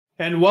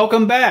And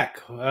welcome back.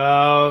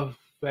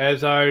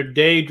 As our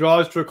day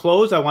draws to a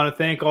close, I want to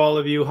thank all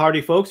of you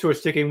hardy folks who are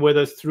sticking with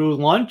us through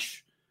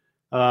lunch.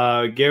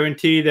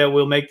 Guarantee that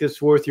we'll make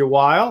this worth your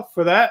while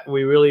for that.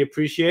 We really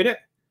appreciate it.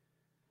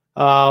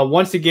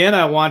 Once again,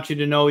 I want you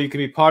to know you can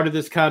be part of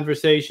this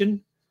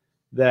conversation,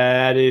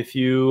 that if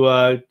you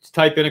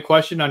type in a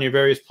question on your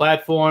various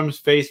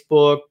platforms,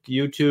 Facebook,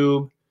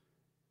 YouTube,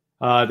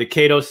 the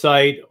Cato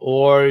site,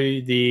 or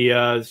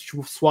the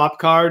swap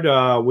card,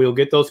 we'll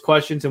get those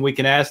questions and we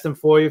can ask them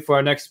for you for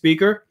our next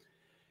speaker.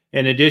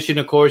 In addition,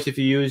 of course, if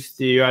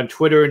you're on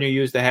Twitter and you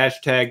use the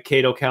hashtag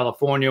Cato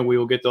California, we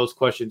will get those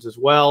questions as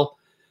well.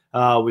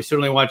 We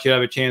certainly want you to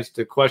have a chance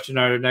to question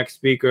our next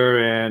speaker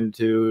and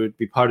to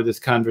be part of this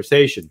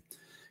conversation,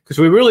 because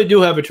we really do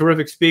have a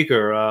terrific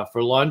speaker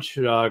for lunch,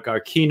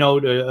 our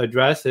keynote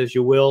address, as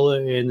you will,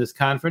 in this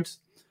conference.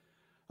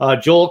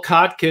 Joel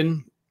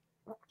Kotkin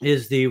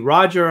is the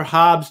Roger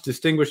Hobbs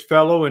Distinguished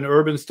Fellow in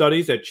Urban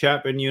Studies at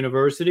Chapman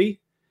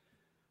University.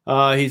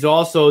 He's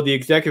also the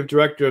Executive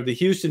Director of the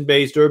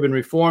Houston-based Urban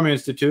Reform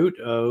Institute,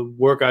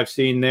 work I've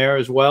seen there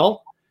as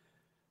well.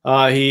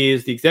 He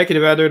is the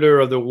Executive Editor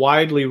of the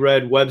widely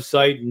read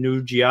website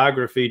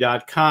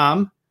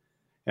newgeography.com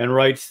and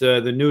writes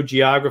the New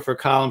Geographer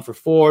column for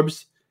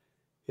Forbes.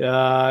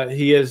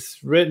 He has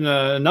written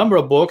a number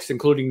of books,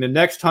 including The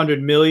Next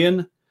 100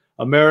 Million,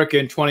 America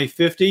in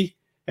 2050,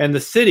 and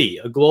The City,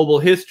 A Global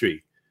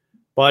History.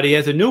 But he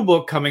has a new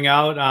book coming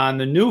out on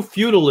the new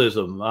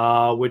feudalism,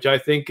 which I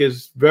think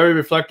is very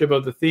reflective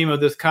of the theme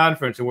of this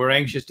conference, and we're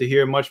anxious to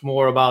hear much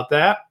more about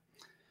that.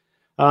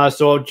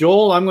 So,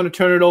 Joel, I'm going to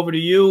turn it over to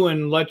you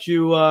and let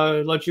you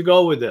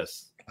go with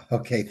this.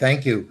 Okay,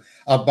 thank you.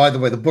 By the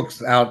way, the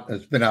book's out.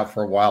 It's been out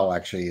for a while,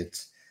 actually.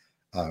 It's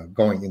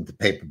going into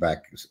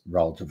paperback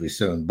relatively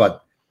soon.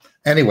 But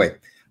anyway,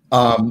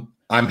 I'm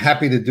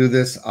happy to do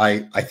this.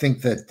 I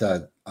think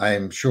that I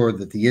am sure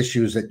that the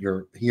issues that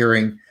you're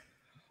hearing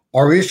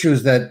are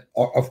issues that,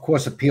 of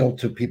course, appeal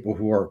to people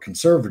who are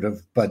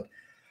conservative. But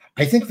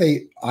I think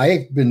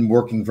I've been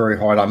working very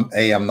hard.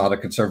 I'm not a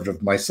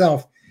conservative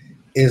myself,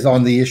 is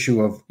on the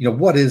issue of,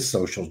 what is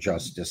social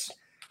justice?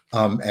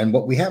 And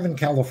what we have in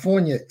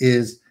California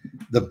is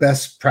the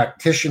best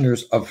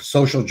practitioners of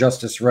social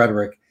justice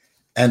rhetoric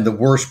and the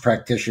worst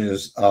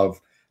practitioners of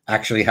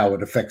actually how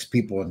it affects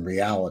people in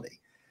reality.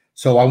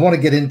 So I want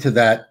to get into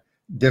that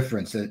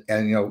difference. And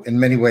in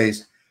many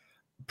ways,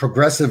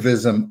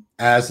 progressivism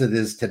as it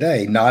is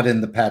today, not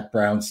in the Pat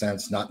Brown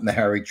sense, not in the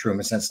Harry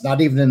Truman sense,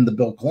 not even in the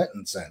Bill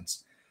Clinton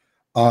sense,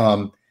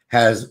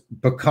 has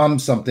become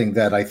something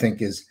that I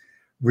think is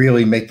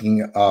really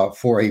making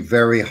for a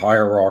very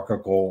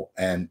hierarchical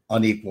and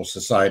unequal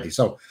society.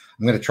 So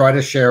I'm going to try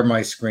to share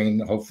my screen.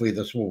 Hopefully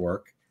this will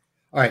work.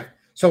 All right.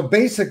 So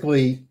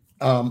basically,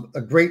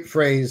 a great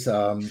phrase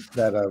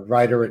that a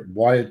writer at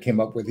Wired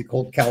came up with, he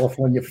called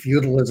California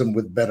feudalism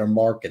with better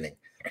marketing.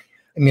 I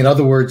mean, in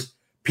other words,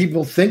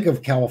 people think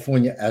of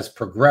California as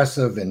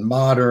progressive and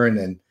modern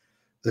and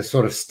the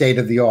sort of state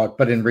of the art,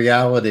 but in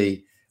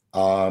reality,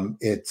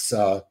 it's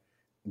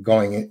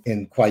going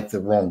in quite the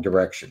wrong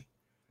direction.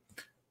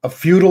 A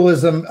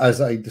feudalism,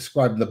 as I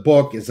described in the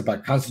book, is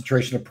about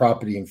concentration of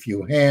property in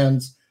few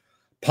hands,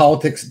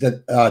 politics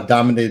that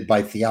dominated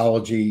by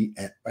theology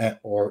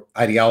or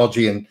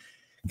ideology. In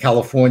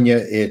California,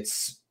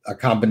 it's a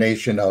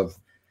combination of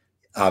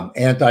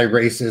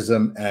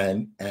anti-racism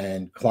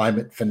and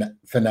climate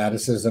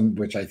fanaticism,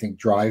 which I think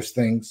drives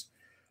things.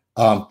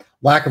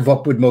 Lack of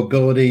upward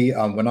mobility.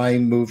 When I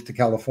moved to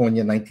California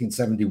in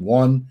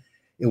 1971,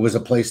 it was a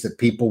place that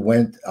people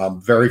went.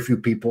 Very few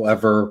people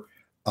ever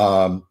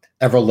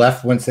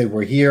left once they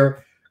were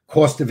here.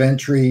 Cost of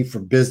entry for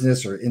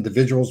business or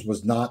individuals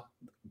was not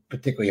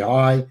particularly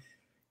high.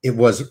 It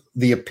was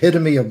the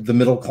epitome of the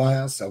middle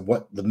class, of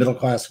what the middle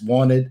class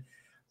wanted.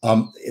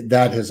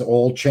 That has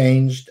all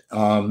changed.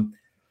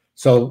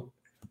 So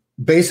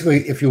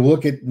basically, if you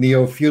look at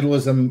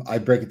neo-feudalism, I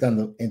break it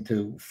down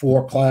into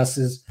four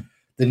classes.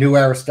 The new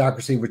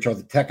aristocracy, which are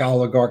the tech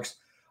oligarchs.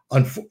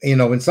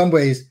 In some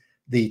ways,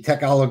 the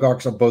tech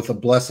oligarchs are both a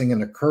blessing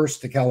and a curse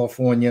to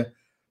California.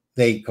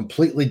 They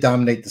completely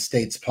dominate the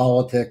state's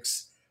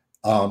politics.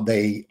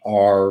 They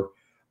are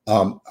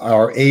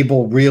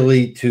able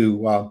really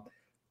to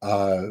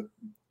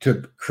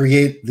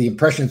create the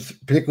impression,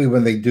 particularly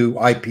when they do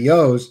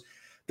IPOs,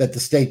 that the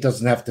state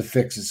doesn't have to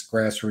fix its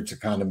grassroots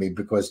economy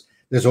because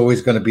there's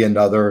always going to be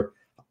another,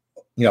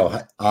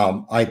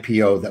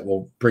 IPO that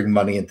will bring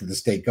money into the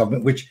state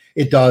government, which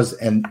it does,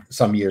 and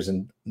some years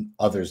and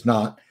others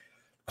not.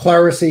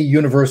 Clerisy,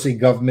 university,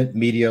 government,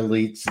 media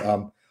elites,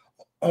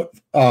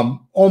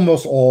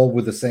 almost all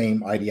with the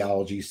same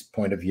ideologies,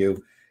 point of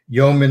view.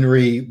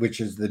 Yeomanry, which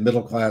is the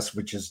middle class,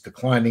 which is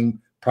declining,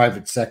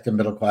 private sector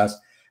middle class,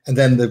 and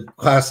then the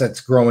class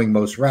that's growing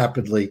most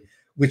rapidly,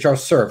 which are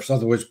serfs. In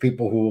other words,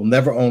 people who will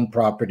never own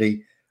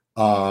property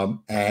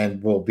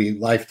and will be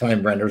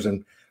lifetime renters,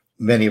 and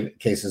many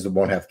cases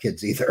won't have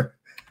kids either.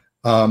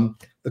 The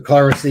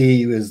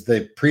clerisy is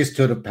the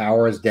priesthood of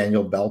power, as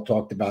Daniel Bell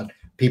talked about,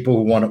 people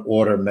who want to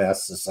order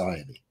mass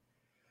society.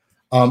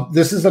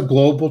 This is a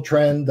global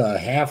trend.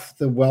 Half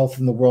the wealth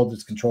in the world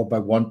is controlled by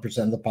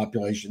 1% of the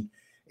population.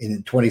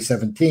 In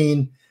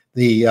 2017,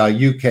 the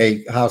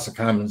UK House of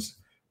Commons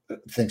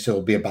thinks it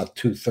will be about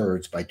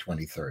 2/3 by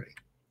 2030.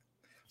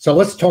 So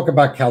let's talk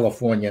about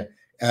California,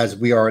 as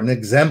we are an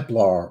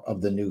exemplar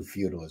of the new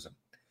feudalism.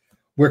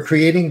 We're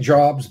creating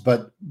jobs,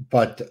 but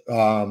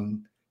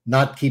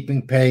not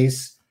keeping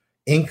pace.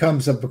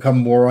 Incomes have become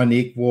more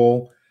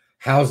unequal.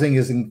 Housing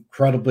is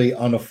incredibly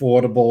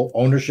unaffordable.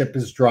 Ownership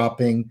is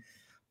dropping.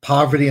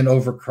 Poverty and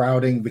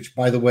overcrowding, which,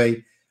 by the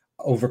way,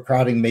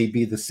 overcrowding may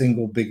be the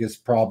single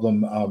biggest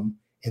problem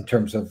in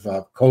terms of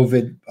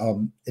COVID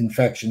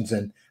infections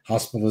and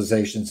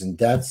hospitalizations and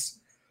deaths.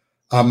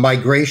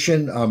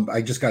 Migration,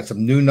 I just got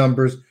some new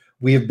numbers.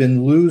 We have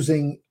been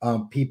losing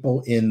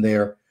people in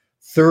their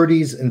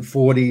 30s and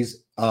 40s,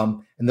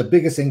 and the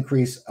biggest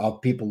increase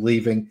of people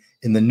leaving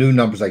in the new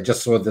numbers I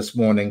just saw this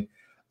morning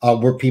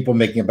were people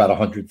making about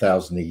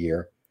 $100,000 a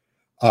year.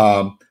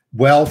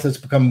 Wealth has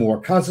become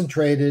more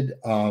concentrated.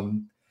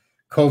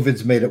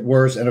 COVID's made it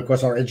worse, and of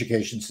course, our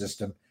education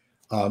system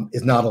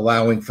is not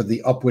allowing for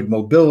the upward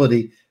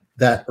mobility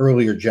that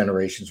earlier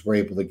generations were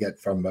able to get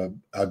from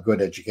a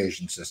good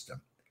education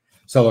system.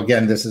 So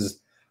again, this is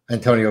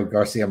Antonio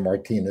Garcia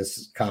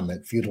Martinez's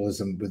comment: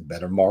 feudalism with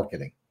better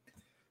marketing.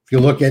 If you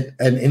look at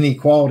an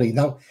inequality,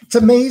 now it's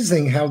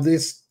amazing how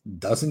this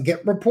doesn't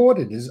get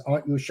reported.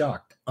 Aren't you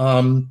shocked?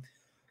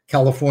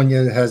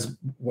 California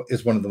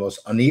is one of the most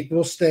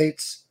unequal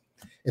states.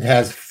 It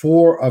has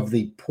 4 of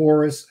the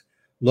poorest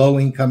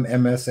low-income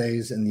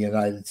MSAs in the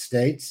United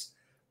States.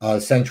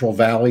 Central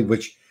Valley,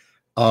 which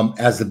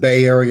as the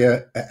Bay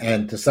Area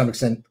and to some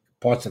extent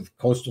parts of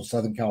coastal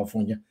Southern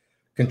California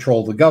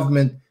control the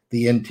government,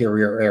 the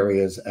interior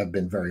areas have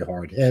been very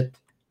hard hit.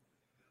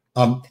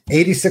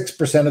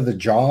 86% of the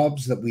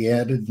jobs that we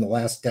added in the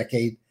last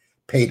decade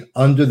paid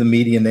under the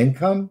median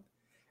income,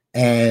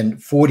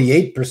 and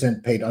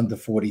 48% paid under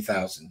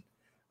 40,000.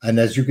 And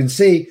as you can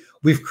see,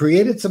 we've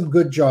created some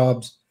good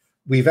jobs.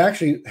 We've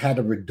actually had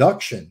a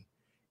reduction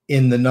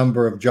in the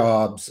number of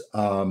jobs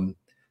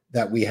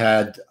that we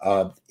had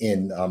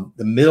in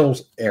the middle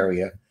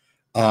area,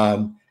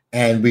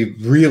 and we've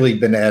really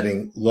been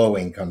adding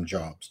low-income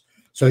jobs.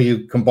 So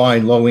you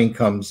combine low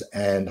incomes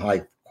and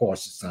high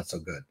costs, it's not so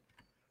good.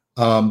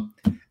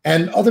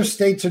 And other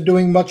states are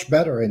doing much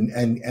better,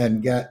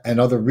 and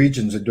other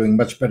regions are doing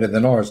much better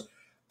than ours.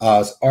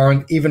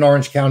 Even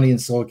Orange County and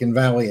Silicon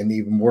Valley, and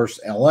even worse,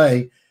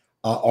 LA,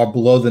 are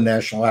below the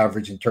national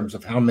average in terms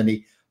of how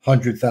many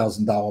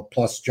 $100,000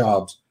 plus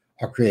jobs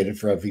are created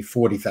for every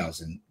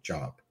 40,000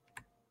 job.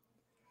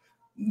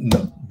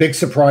 No, big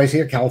surprise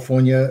here: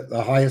 California,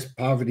 the highest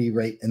poverty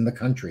rate in the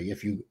country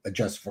if you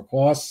adjust for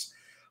costs.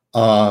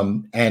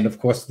 And of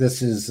course,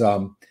 this is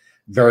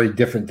very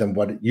different than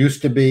what it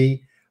used to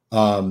be.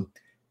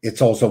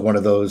 It's also one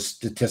of those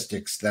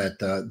statistics that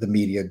the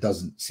media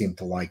doesn't seem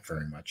to like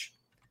very much.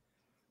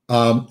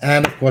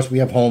 And of course, we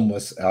have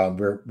homeless.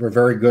 We're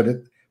very good at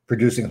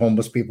producing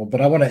homeless people.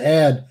 But I want to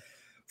add,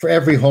 for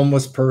every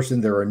homeless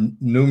person, there are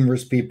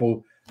numerous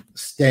people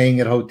staying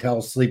at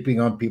hotels,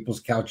 sleeping on people's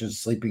couches,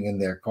 sleeping in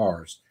their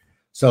cars.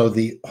 So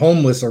the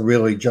homeless are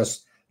really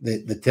just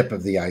the tip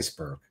of the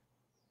iceberg.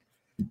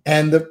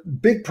 And the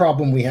big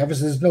problem we have is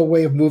there's no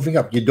way of moving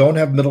up. You don't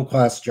have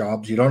middle-class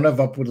jobs. You don't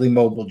have upwardly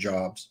mobile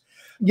jobs.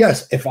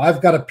 Yes, if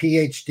I've got a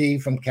PhD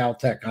from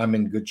Caltech, I'm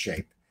in good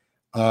shape.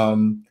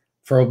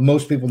 For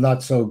most people,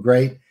 not so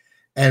great.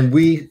 And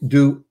we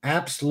do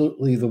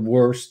absolutely the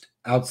worst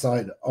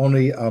outside.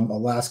 Only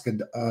Alaska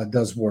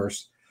does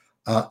worse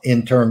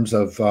in terms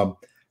of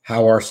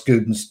how our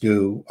students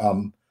do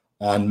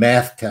on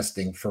math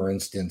testing, for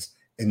instance,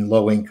 in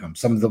low income.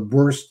 Some of the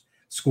worst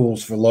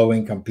schools for low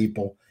income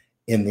people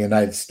in the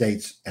United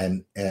States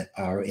and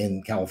are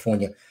in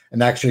California.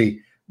 And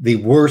actually, the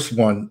worst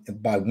one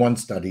by one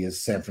study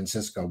is San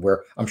Francisco,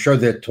 where I'm sure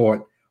they're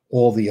taught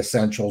all the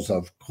essentials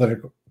of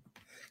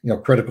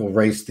critical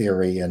race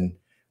theory, and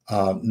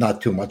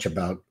not too much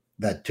about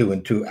that 2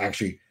 and 2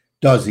 actually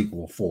does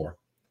equal 4.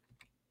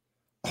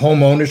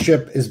 Home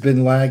ownership has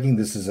been lagging.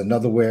 This is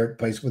another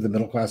place where the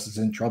middle class is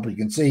in trouble. You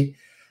can see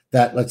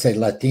that, let's say,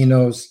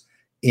 Latinos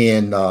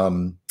in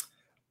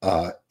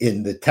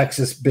the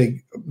Texas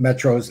big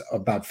metros,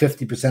 about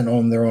 50%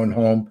 own their own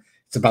home.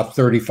 It's about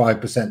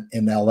 35%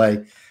 in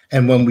LA.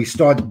 And when we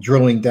start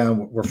drilling down,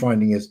 what we're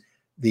finding is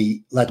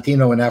the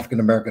Latino and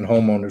African-American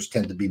homeowners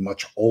tend to be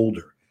much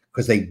older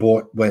because they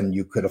bought when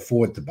you could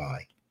afford to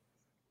buy.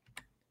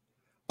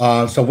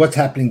 So what's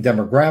happening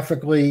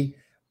demographically?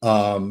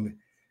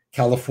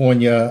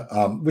 California,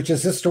 which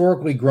has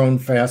historically grown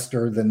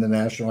faster than the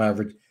national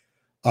average,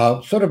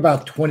 sort of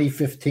about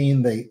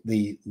 2015,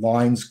 the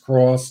lines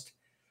crossed.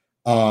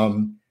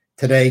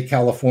 Today,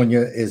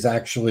 California is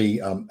actually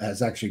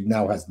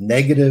has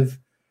negative.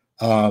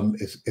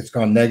 It's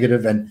gone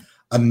negative, and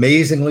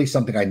amazingly,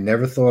 something I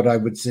never thought I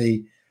would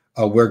see,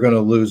 we're going to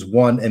lose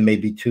 1 and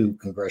maybe 2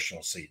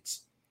 congressional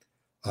seats.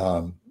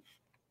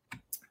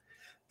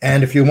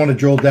 And if you want to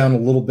drill down a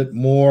little bit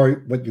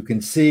more, what you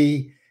can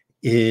see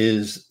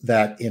is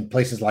that in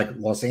places like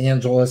Los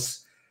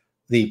Angeles,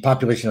 the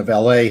population of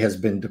LA has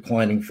been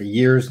declining for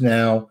years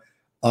now.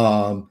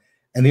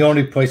 And the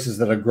only places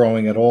that are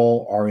growing at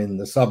all are in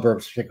the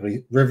suburbs,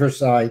 particularly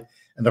Riverside.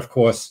 And of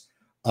course,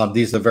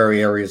 these are the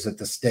very areas that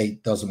the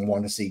state doesn't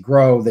want to see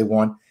grow. They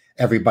want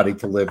everybody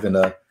to live in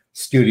a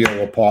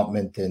studio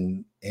apartment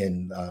in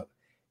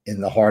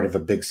the heart of a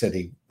big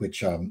city,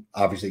 which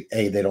obviously,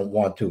 A, they don't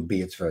want to,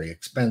 B, it's very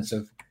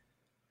expensive.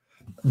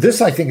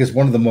 This, I think, is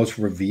one of the most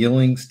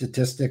revealing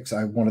statistics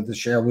I wanted to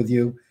share with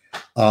you.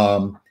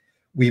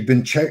 We've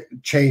been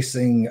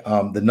chasing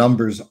the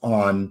numbers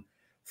on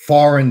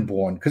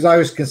foreign-born, because I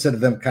always consider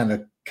them kind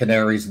of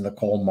canaries in the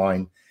coal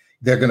mine.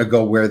 They're going to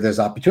go where there's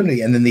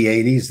opportunity. And in the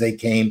 80s, they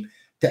came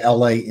to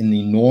LA in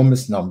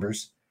enormous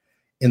numbers.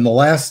 In the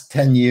last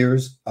 10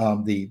 years,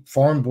 the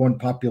foreign-born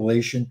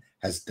population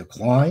has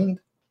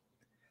declined.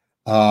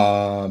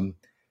 And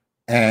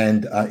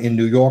in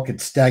New York,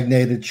 it's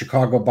stagnated.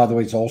 Chicago, by the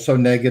way, is also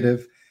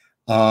negative.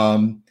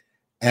 And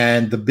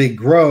the big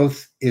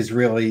growth is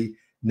really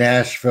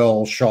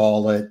Nashville,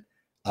 Charlotte,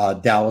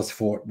 Dallas,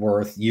 Fort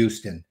Worth,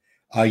 Houston.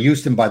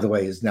 Houston, by the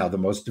way, is now the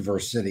most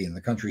diverse city in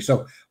the country.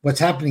 So what's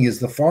happening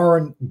is the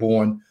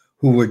foreign-born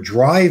who were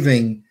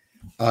driving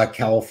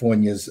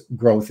California's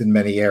growth in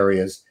many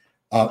areas,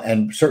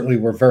 and certainly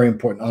were very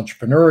important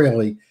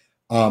entrepreneurially,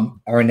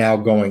 are now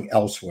going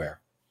elsewhere.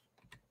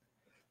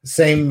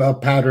 Same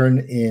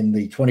pattern in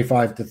the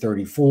 25 to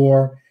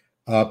 34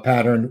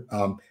 pattern.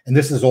 And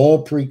this is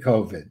all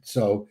pre-COVID.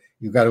 So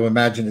you've got to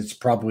imagine it's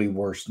probably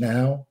worse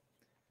now.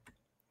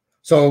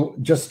 So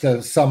just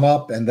to sum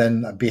up, and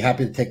then I'd be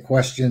happy to take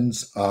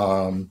questions.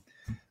 But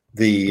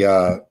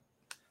the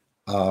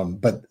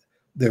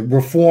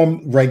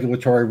reform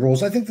regulatory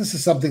rules, I think this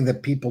is something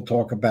that people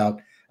talk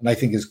about, and I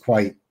think is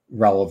quite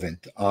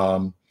relevant.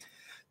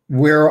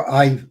 Where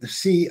I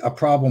see a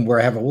problem, where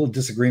I have a little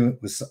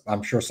disagreement with,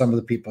 I'm sure, some of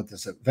the people at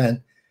this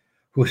event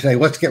who say,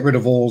 let's get rid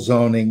of all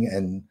zoning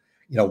and,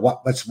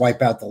 let's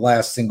wipe out the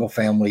last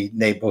single-family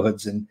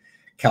neighborhoods in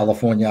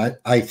California.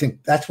 I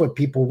think that's what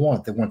people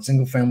want. They want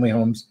single-family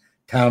homes,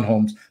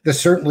 townhomes. There's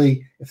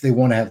certainly, if they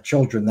want to have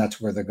children, that's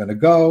where they're going to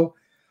go.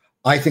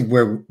 I think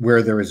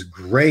where there is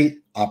great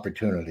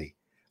opportunity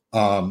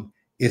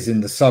is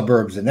in the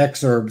suburbs and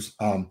exurbs.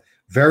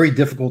 Very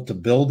difficult to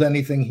build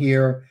anything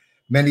here.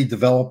 Many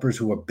developers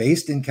who are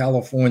based in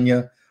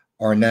California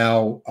are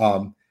now,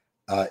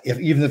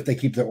 even if they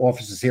keep their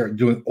offices here,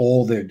 doing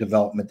all their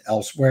development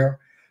elsewhere.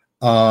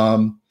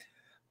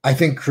 I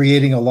think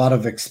creating a lot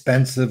of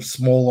expensive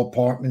small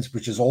apartments,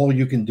 which is all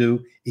you can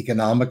do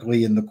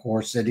economically in the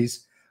core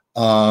cities,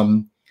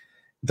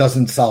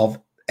 doesn't solve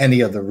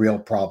any of the real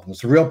problems.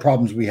 The real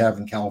problems we have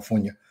in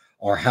California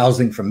are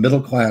housing for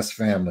middle-class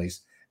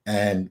families,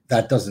 and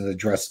that doesn't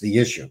address the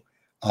issue.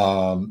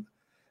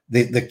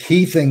 The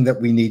key thing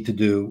that we need to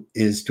do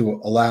is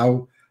to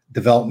allow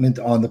development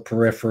on the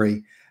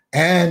periphery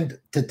and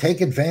to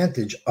take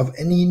advantage of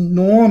an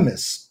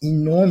enormous,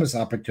 enormous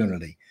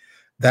opportunity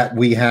that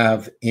we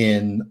have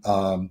in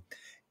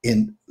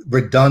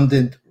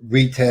redundant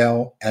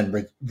retail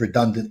and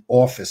redundant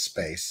office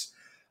space.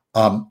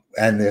 And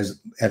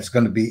it's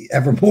going to be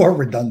ever more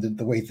redundant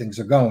the way things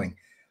are going.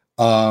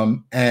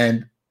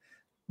 And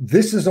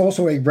this is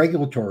also a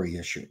regulatory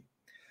issue,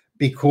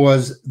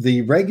 because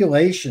the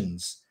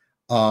regulations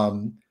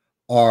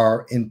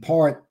are in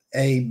part,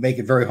 make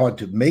it very hard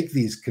to make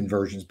these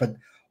conversions, but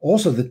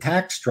also the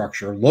tax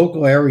structure.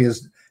 Local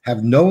areas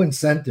have no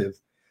incentive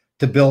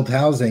to build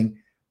housing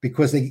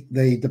because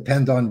they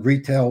depend on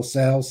retail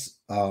sales.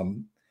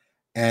 And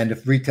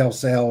if retail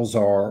sales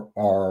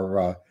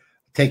are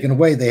taken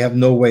away, they have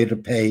no way to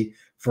pay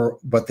for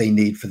what they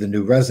need for the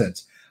new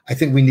residents. I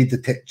think we need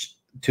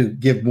to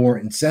give more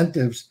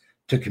incentives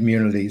to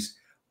communities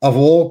of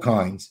all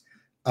kinds,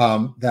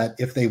 that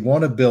if they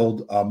want to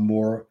build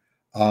more,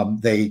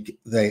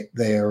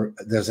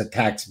 there's a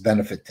tax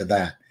benefit to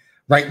that.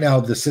 Right now,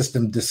 the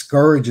system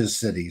discourages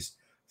cities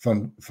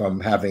from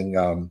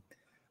having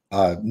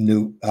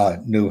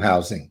new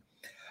housing.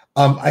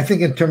 I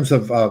think in terms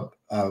of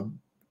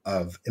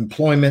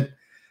employment,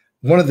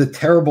 one of the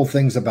terrible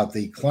things about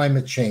the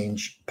climate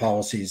change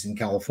policies in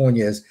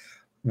California is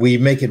we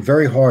make it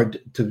very hard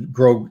to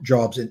grow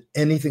jobs in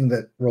anything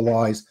that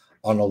relies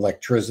on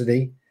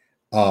electricity,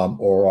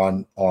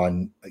 or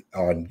on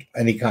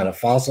any kind of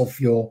fossil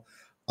fuel,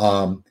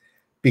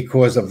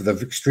 because of the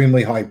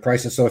extremely high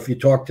prices. So if you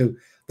talk to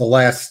the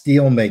last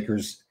steel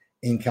makers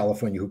in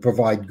California who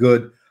provide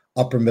good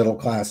upper middle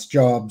class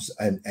jobs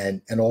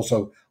and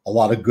also a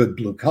lot of good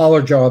blue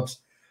collar jobs,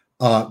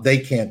 they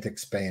can't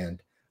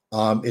expand.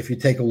 If you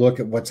take a look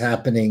at what's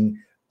happening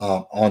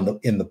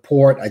in the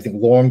port, I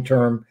think long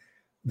term,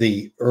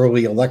 the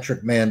early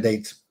electric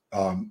mandates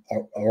are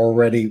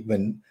already,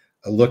 when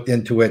I looked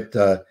into it,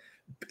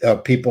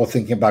 people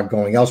thinking about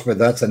going elsewhere.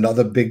 That's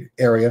another big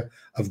area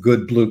of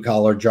good blue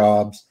collar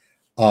jobs.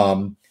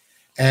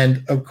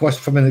 And of course,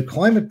 from a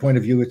climate point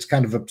of view, it's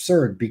kind of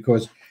absurd,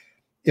 because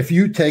if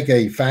you take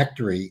a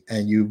factory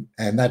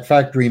and that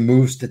factory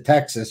moves to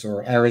Texas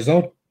or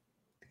Arizona,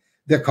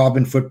 their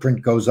carbon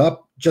footprint goes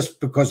up just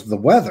because of the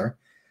weather.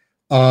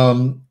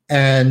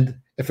 And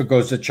if it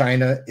goes to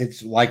China,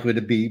 it's likely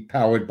to be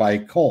powered by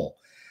coal.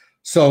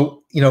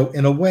 So,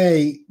 in a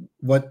way,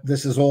 what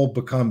this has all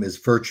become is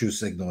virtue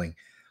signaling.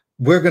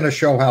 We're going to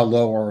show how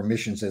low our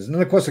emissions is.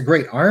 And of course, a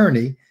great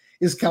irony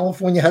is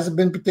California hasn't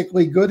been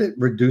particularly good at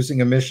reducing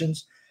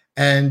emissions.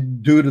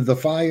 And due to the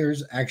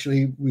fires,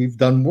 actually, we've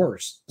done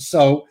worse.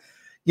 So,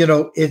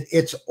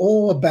 it's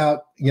all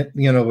about,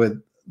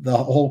 with the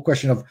whole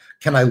question of,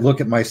 can I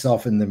look at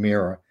myself in the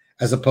mirror,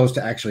 as opposed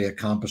to actually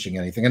accomplishing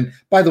anything. And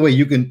by the way,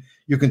 you can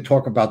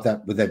talk about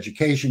that with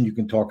education. You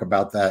can talk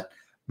about that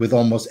with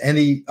almost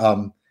any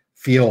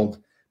field,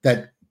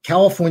 that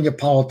California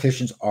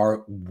politicians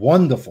are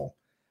wonderful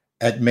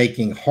at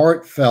making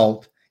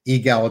heartfelt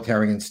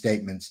egalitarian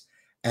statements,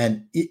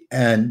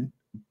 and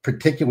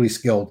particularly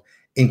skilled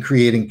in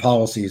creating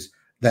policies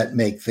that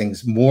make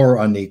things more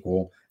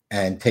unequal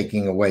and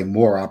taking away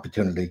more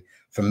opportunity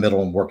from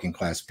middle and working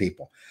class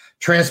people.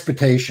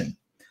 Transportation.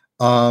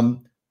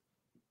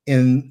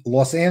 In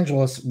Los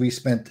Angeles, we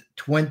spent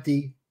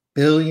 $20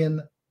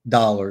 billion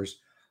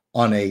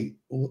on a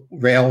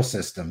rail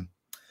system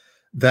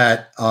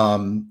that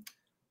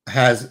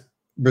has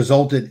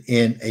resulted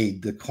in a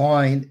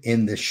decline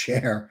in the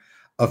share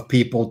of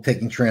people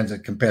taking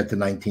transit compared to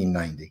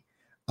 1990.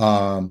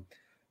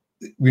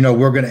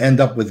 We're going to end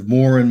up with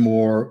more and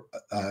more,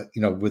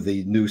 with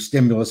the new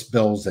stimulus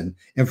bills and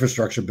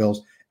infrastructure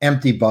bills,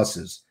 empty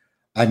buses.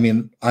 I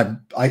mean,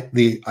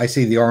 I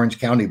see the Orange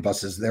County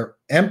buses, they're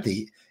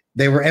empty.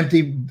 They were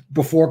empty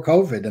before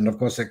COVID, and of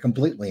course, they're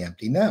completely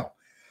empty now.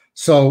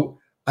 So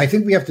I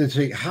think we have to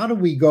see, how do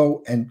we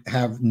go and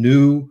have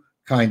new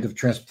kind of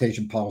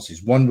transportation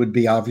policies? One would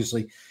be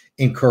obviously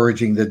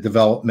encouraging the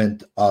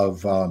development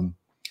of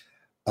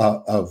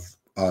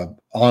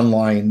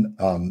online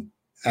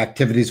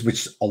activities,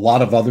 which a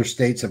lot of other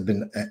states have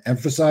been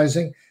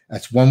emphasizing.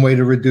 That's one way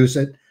to reduce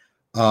it.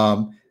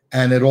 And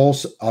it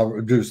also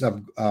reduce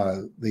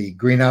the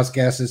greenhouse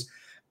gases,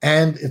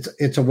 and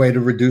it's a way to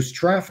reduce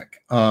traffic.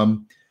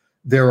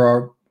 There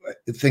are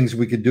things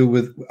we could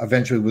do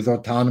eventually with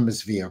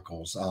autonomous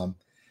vehicles.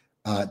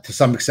 To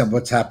some extent,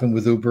 what's happened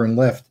with Uber and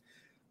Lyft.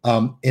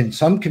 In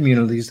some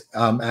communities,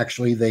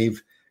 actually,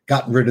 they've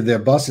gotten rid of their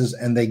buses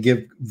and they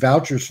give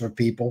vouchers for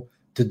people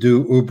to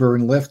do Uber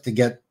and Lyft to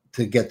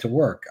get to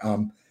work.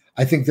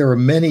 I think there are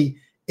many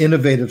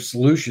innovative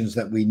solutions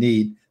that we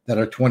need that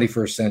are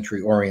 21st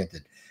century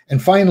oriented. And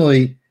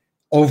finally,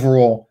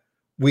 overall,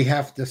 we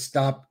have to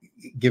stop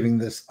giving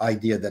this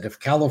idea that if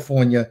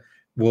California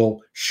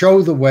will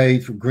show the way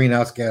through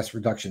greenhouse gas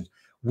reductions,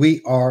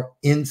 we are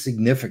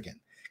insignificant.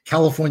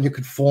 California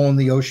could fall in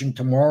the ocean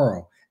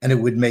tomorrow, and it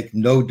would make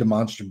no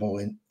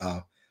demonstrable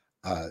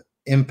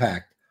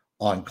impact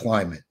on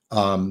climate.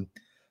 The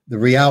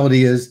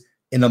reality is,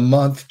 in a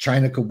month,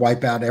 China could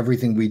wipe out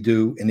everything we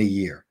do in a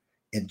year,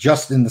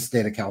 just in the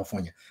state of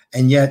California.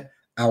 And yet,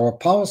 our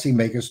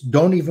policymakers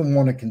don't even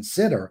want to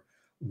consider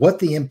what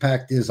the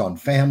impact is on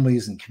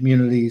families and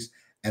communities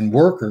and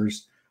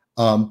workers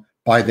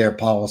by their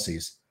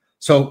policies.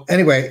 So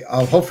anyway,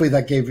 hopefully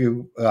that gave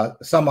you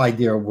some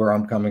idea of where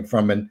I'm coming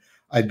from, and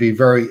I'd be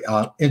very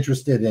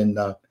interested in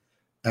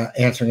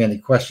answering any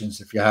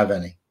questions if you have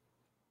any.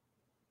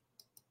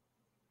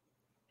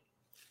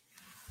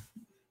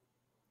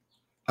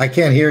 I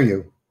can't hear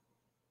you.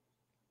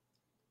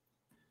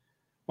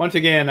 Once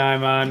again,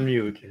 I'm on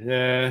mute,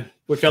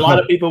 which a lot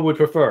of people would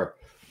prefer.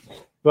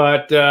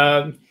 But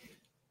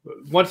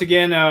once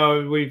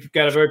again, we've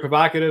got a very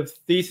provocative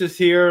thesis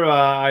here.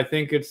 I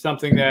think it's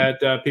something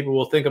that people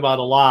will think about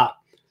a lot.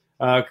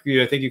 I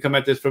think you come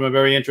at this from a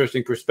very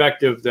interesting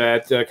perspective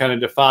that kind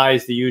of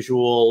defies the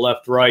usual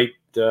left-right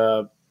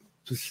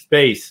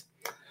space.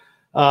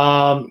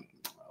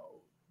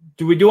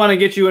 We do want to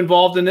get you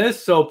involved in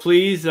this, so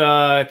please,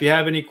 if you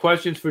have any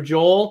questions for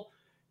Joel,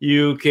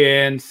 you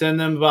can send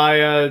them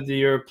via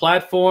your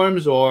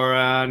platforms or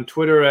on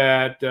Twitter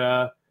at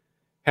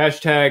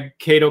hashtag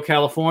Cato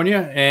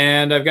California.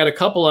 And I've got a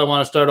couple I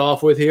want to start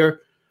off with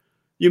here.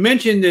 You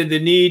mentioned the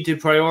need to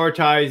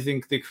prioritize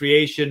the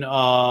creation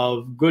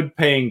of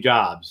good-paying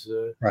jobs,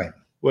 right?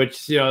 Which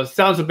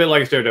sounds a bit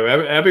like a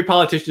stereotype. Every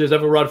politician who's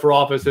ever run for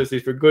office says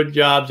he's for good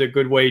jobs at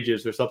good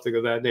wages or something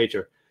of that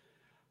nature.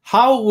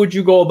 How would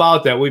you go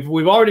about that?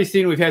 We've already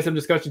seen, we've had some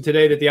discussion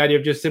today that the idea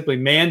of just simply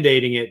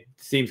mandating it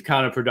seems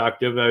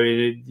counterproductive. I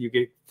mean, you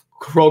get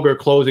Kroger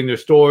closing their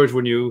stores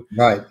when you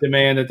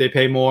demand that they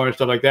pay more and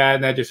stuff like that,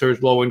 and that just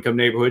hurts low-income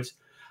neighborhoods.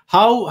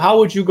 How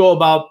would you go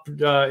about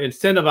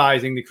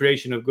incentivizing the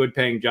creation of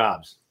good-paying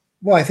jobs?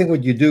 Well, I think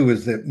what you do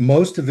is that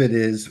most of it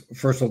is,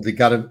 first of all, they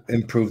got to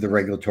improve the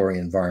regulatory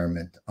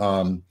environment.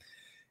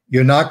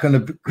 You're not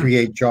going to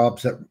create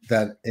jobs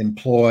that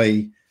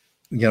employ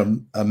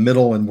a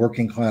middle and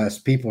working class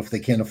people if they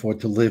can't afford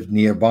to live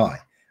nearby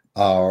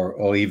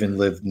or even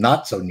live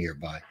not so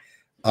nearby.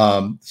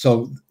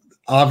 So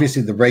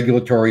obviously the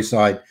regulatory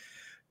side,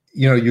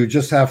 you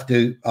just have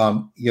to,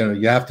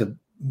 you have to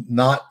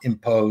not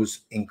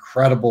impose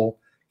incredible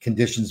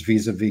conditions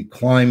vis-a-vis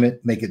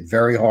climate, make it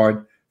very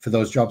hard for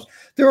those jobs.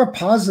 There are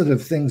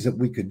positive things that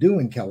we could do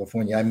in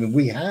California. I mean,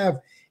 we have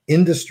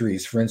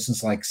industries, for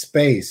instance, like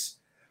space,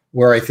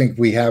 where I think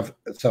we have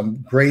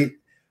some great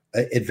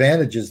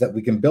advantages that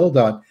we can build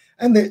on.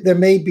 And there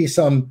may be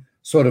some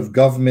sort of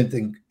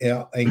government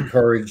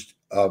encouraged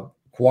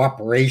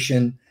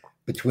cooperation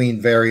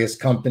between various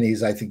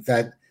companies. I think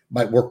that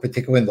might work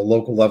particularly in the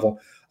local level.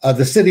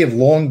 The city of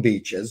Long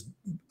Beach is,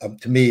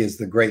 to me, is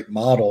the great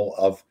model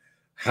of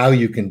how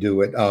you can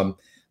do it.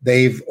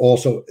 They've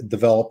also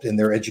developed in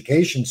their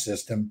education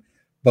system,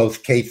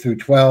 both K through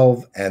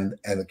 12 and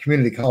the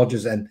community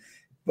colleges, and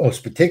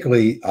most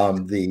particularly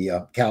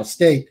the Cal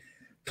State,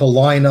 to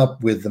line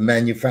up with the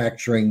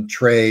manufacturing,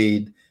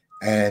 trade,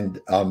 and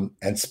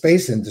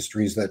space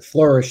industries that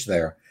flourish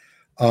there.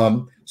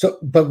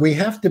 But we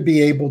have to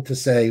be able to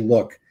say,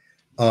 look,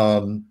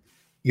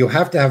 you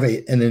have to have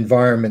an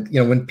environment.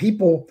 You know, when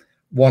people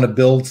want to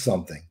build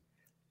something,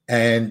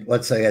 and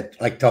let's say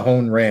at like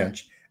Tejon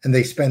Ranch, and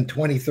they spend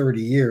 20,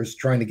 30 years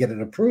trying to get it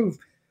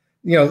approved,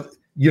 you know,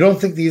 you don't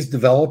think these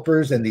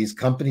developers and these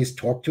companies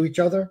talk to each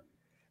other?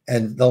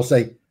 And they'll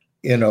say,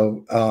 you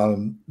know,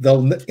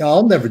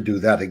 I'll never do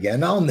that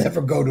again. I'll never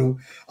go to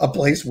a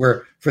place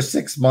where for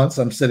 6 months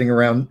I'm sitting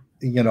around,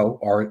 you know,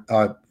 or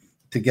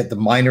to get the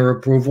minor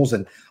approvals,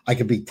 and I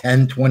could be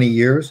 10, 20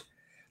 years.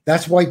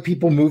 That's why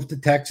people move to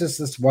Texas.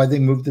 That's why they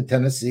moved to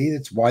Tennessee.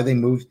 That's why they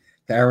moved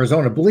to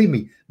Arizona. Believe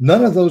me,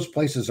 none of those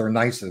places are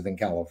nicer than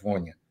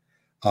California.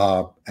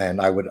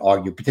 And I would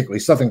argue particularly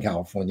Southern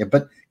California,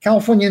 but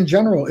California in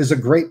general is a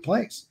great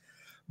place.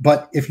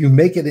 But if you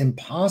make it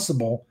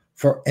impossible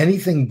for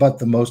anything but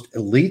the most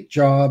elite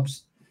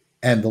jobs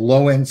and the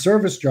low-end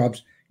service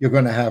jobs, you're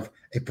going to have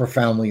a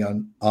profoundly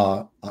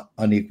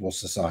unequal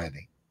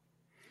society.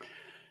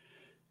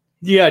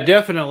 Yeah,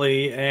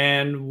 definitely.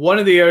 And one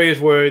of the areas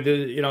where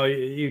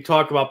you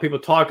talk about people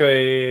talk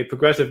a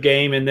progressive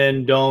game and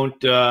then don't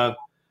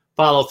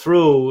follow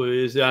through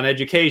is on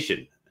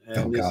education.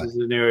 And this is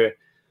an area.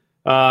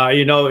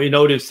 You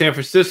noted San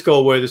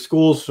Francisco, where the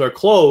schools are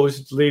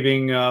closed,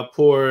 leaving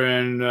poor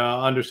and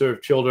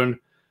underserved children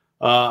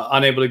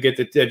unable to get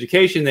the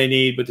education they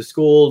need. But the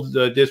school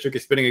district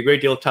is spending a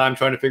great deal of time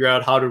trying to figure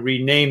out how to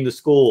rename the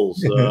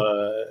schools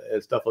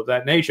and stuff of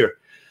that nature.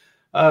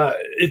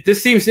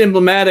 This seems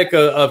emblematic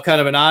of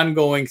kind of an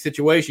ongoing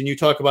situation. You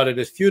talk about it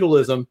as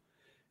feudalism.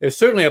 There's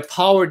certainly a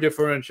power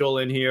differential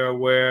in here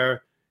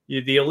where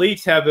the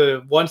elites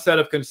have one set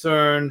of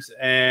concerns,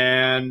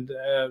 and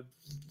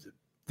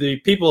the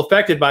people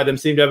affected by them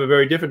seem to have a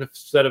very different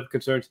set of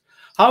concerns.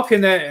 How can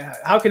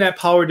that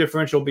power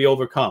differential be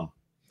overcome?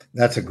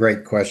 That's a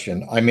great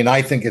question. I mean,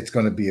 I think it's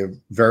going to be a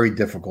very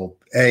difficult.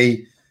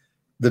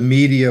 The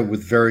media,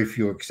 with very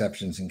few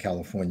exceptions in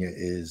California,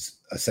 is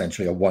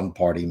essentially a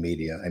one-party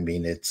media. I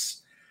mean,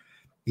 it's,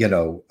 I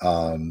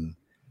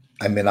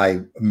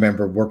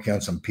remember working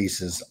on some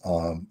pieces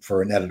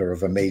for an editor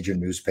of a major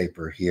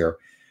newspaper here,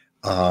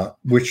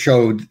 which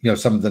showed,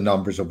 some of the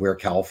numbers of where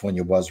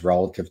California was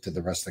relative to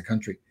the rest of the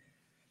country.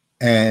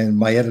 And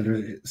my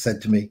editor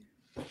said to me,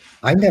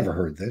 I never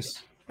heard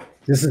this.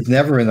 This is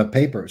never in the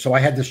paper. So I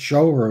had to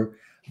show her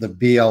the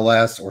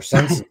BLS or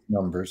census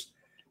numbers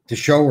to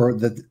show her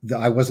that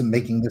I wasn't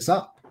making this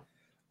up.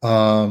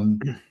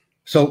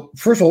 So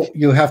first of all,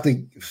 you have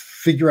to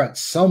figure out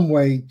some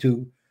way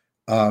to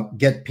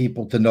get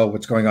people to know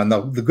what's going on.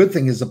 Now, the good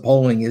thing is the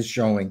polling is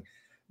showing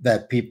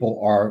that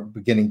people are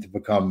beginning to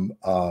become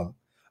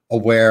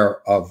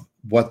aware of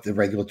what the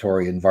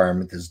regulatory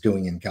environment is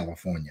doing in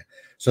California.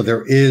 So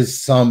there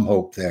is some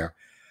hope there.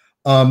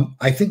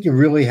 I think you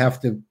really have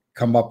to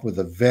come up with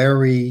a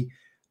very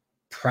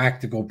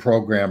practical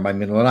program. I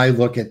mean, when I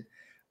look at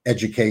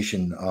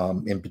education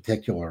in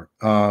particular,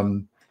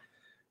 I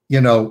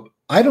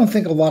don't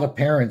think a lot of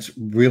parents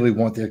really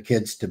want their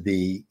kids to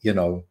be,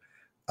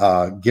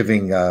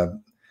 giving,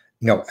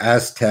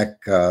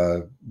 Aztec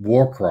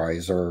war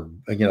cries, or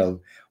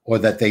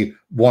that they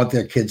want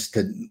their kids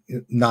to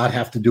not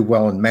have to do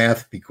well in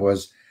math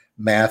because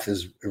math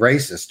is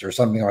racist or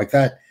something like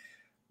that.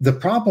 The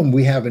problem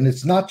we have, and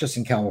it's not just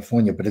in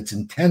California, but it's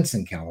intense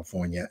in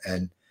California,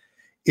 and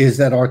is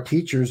that our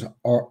teachers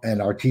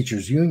and our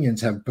teachers unions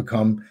have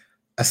become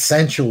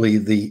essentially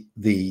the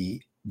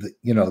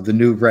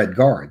new Red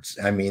Guards.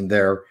 I mean,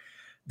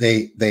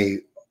 they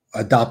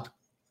adopt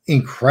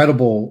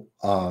incredibly,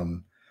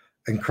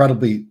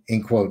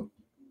 in quote,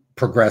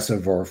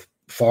 progressive or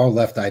far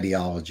left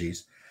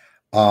ideologies.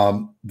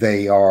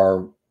 They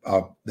are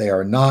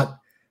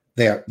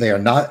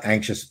not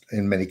anxious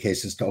in many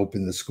cases to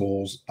open the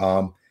schools.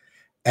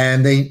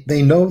 And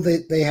they know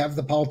that they have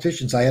the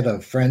politicians. I had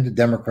a friend, a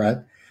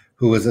Democrat,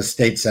 who was a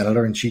state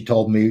senator, and she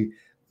told me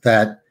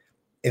that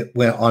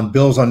when on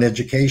bills on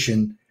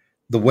education,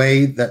 the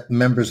way that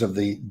members of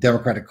the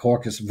Democratic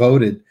caucus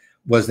voted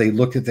was they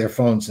looked at their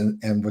phones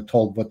and were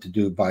told what to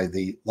do by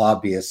the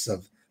lobbyists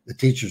of the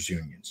teachers'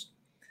 unions.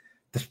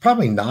 That's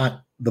probably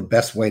not the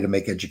best way to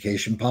make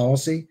education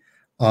policy.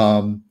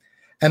 And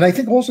I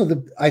think also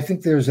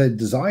there's a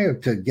desire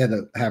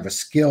to have a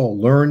skill,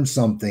 learn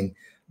something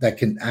that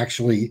can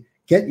actually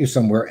get you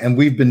somewhere. And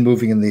we've been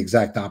moving in the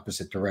exact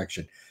opposite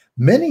direction.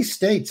 Many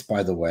states,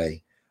 by the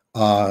way,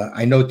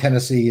 I know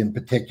Tennessee in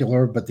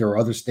particular, but there are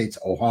other states,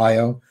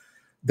 Ohio,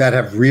 that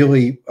have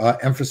really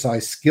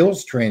emphasized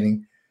skills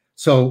training.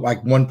 So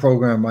like one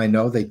program I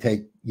know, they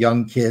take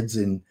young kids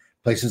in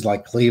places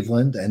like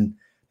Cleveland and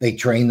they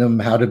train them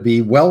how to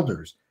be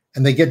welders,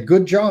 and they get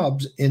good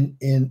jobs in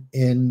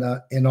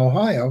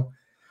Ohio.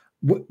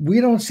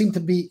 We don't seem to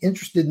be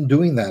interested in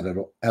doing that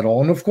at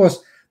all. And of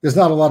course, there's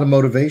not a lot of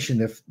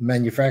motivation if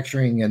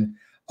manufacturing and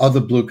other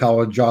blue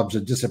collar jobs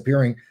are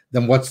disappearing.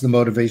 Then what's the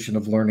motivation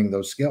of learning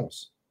those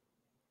skills?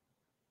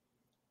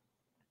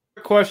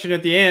 Question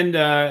at the end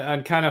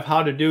on kind of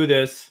how to do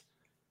this.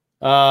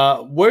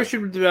 Where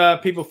should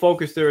people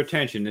focus their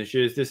attention?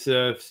 Is this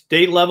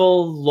state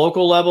level,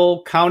 local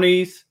level,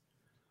 counties?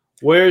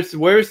 Where's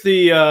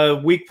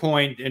the weak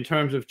point in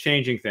terms of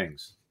changing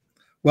things?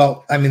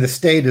 Well, I mean, the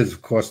state is,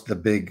 of course, the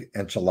big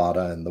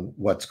enchilada and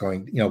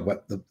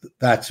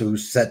that's who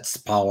sets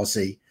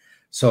policy.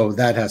 So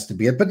that has to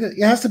be it. But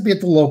it has to be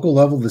at the local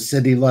level, the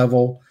city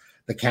level,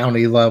 the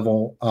county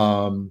level.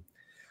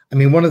 I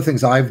mean, one of the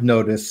things I've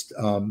noticed,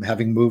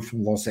 having moved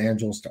from Los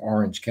Angeles to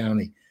Orange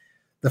County,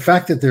 the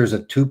fact that there's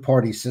a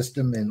two-party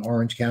system in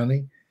Orange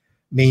County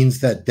means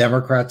that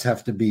Democrats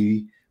have to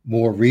be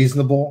more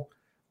reasonable.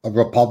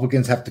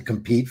 Republicans have to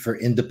compete for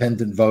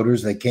independent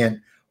voters. They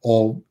can't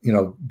all,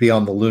 be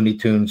on the Looney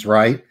Tunes,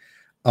 right?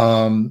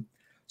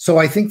 So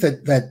I think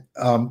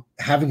that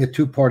having a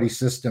two-party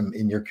system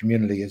in your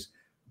community is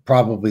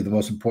probably the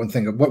most important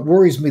thing. What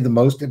worries me the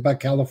most about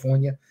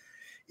California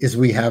is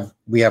we have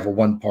a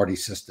one-party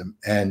system,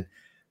 and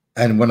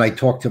when I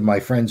talk to my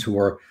friends who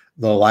are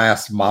the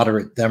last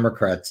moderate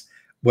Democrats,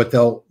 what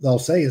they'll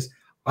say is,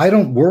 I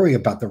don't worry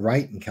about the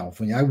right in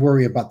California. I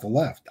worry about the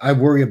left. I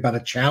worry about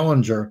a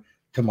challenger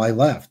to my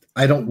left.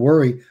 I don't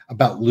worry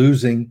about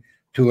losing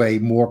to a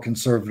more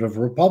conservative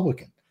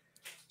Republican.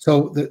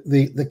 So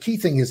the key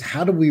thing is,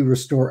 how do we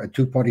restore a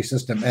two-party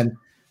system? And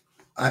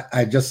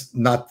I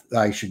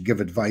should give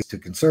advice to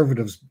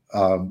conservatives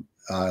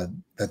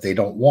that they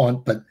don't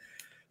want, but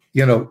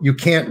you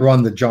can't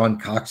run the John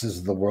Coxes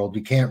of the world.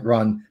 You can't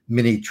run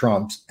mini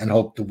Trumps and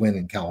hope to win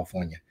in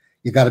California.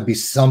 You got to be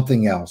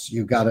something else.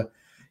 You got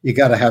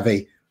to have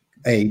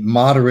a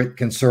moderate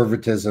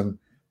conservatism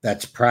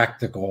that's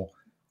practical,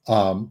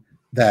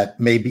 that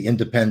maybe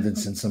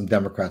independents and some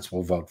Democrats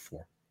will vote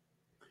for.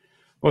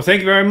 Well, thank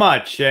you very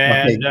much.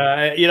 And,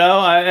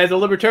 as a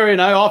libertarian,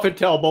 I often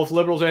tell both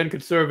liberals and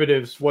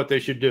conservatives what they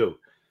should do.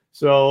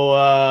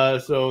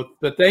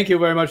 But thank you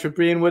very much for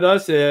being with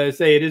us.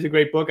 Say it is a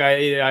great book.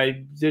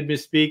 I did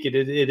misspeak.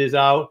 It is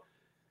out,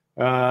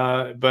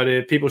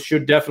 but people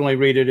should definitely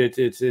read it.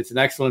 It's an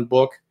excellent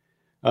book.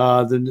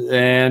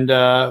 And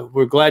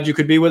we're glad you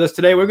could be with us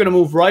today. We're going to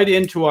move right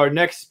into our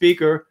next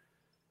speaker,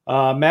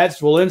 Matt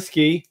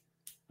Zwolinski,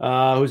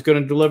 who's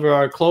going to deliver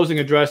our closing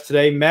address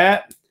today.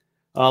 Matt,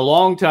 a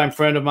longtime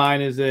friend of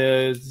mine,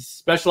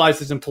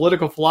 specializes in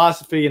political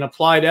philosophy and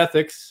applied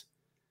ethics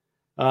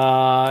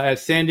at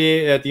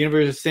the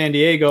University of San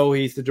Diego.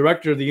 He's the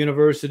director of the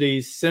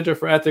university's Center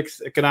for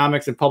Ethics,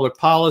 Economics, and Public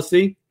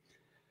Policy.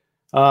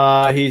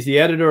 He's the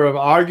editor of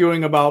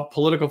Arguing About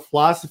Political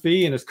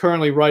Philosophy and is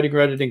currently writing or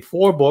editing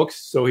 4 books.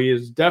 So he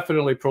is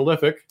definitely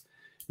prolific,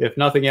 if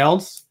nothing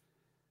else.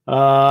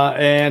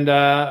 And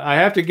I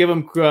have to give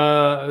him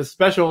a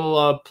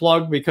special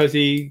plug because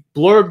he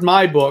blurbed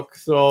my book.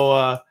 So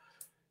I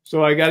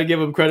got to give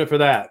him credit for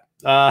that.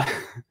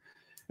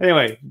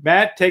 Anyway,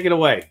 Matt, take it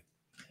away.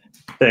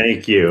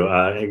 Thank you.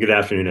 And good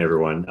afternoon,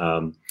 everyone.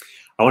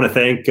 I want to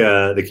thank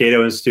the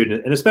Cato Institute,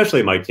 and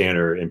especially Mike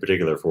Tanner in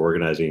particular, for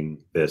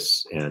organizing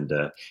this. And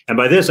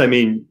by this, I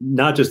mean,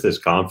 not just this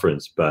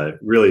conference, but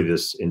really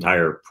this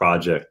entire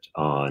project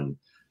on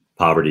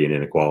poverty and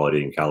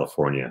inequality in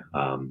California.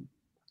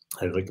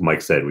 Like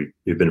Mike said,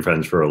 we've been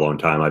friends for a long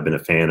time. I've been a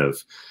fan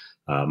of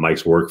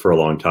Mike's work for a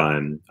long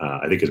time.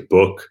 I think his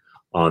book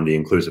on the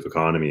inclusive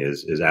economy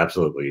is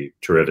absolutely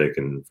terrific.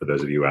 And for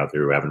those of you out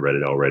there who haven't read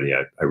it already,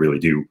 I really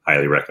do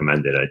highly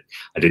recommend it.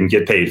 I didn't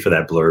get paid for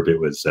that blurb. It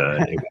was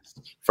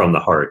from the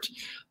heart.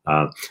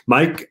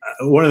 Mike,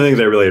 one of the things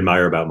I really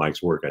admire about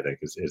Mike's work, I think,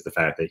 is the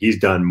fact that he's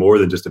done more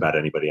than just about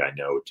anybody I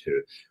know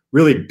to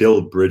really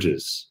build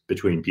bridges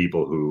between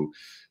people who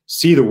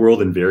see the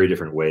world in very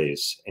different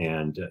ways,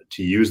 and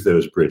to use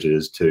those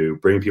bridges to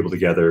bring people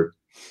together,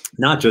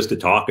 not just to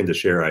talk and to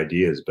share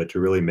ideas, but to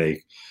really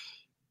make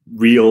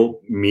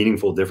real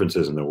meaningful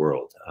differences in the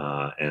world.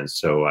 And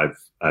so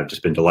I've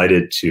just been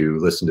delighted to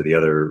listen to the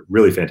other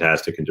really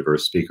fantastic and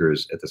diverse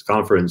speakers at this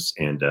conference,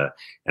 and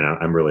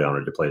I'm really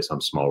honored to play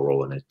some small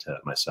role in it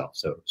myself.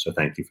 So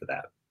thank you for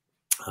that.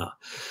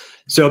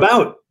 So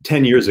about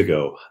 10 years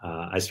ago,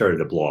 I started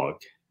a blog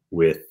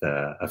with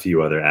a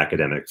few other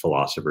academic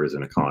philosophers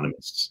and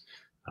economists.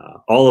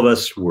 All of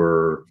us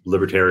were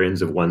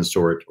libertarians of one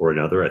sort or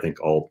another. I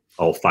think all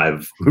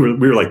 5, we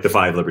were like the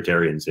 5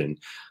 libertarians in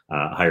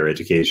higher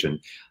education.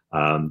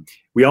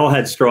 We all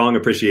had strong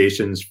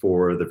appreciations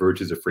for the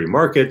virtues of free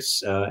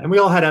markets, and we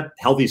all had a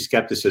healthy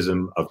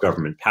skepticism of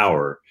government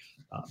power,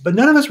 But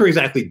none of us were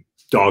exactly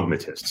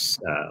dogmatists,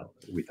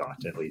 we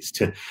thought, at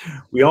least.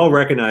 We all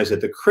recognized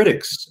that the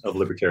critics of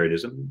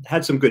libertarianism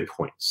had some good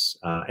points.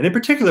 And in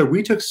particular,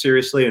 we took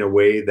seriously, in a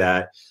way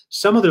that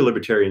some other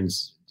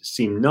libertarians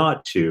seem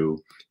not to,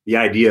 the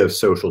idea of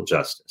social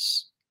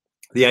justice.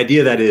 The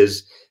idea, that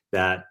is,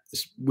 that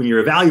when you're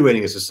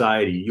evaluating a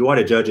society, you ought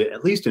to judge it,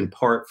 at least in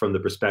part, from the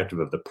perspective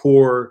of the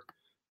poor,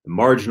 the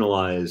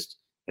marginalized,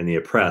 and the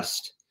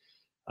oppressed.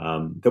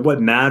 That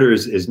what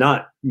matters is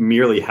not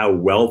merely how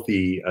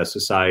wealthy a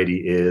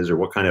society is or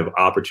what kind of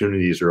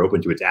opportunities are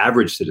open to its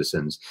average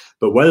citizens,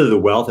 but whether the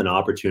wealth and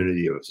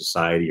opportunity of a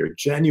society are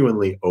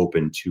genuinely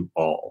open to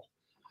all.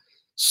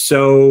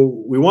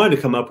 So we wanted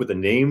to come up with a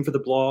name for the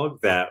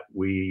blog that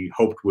we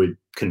hoped would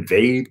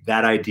convey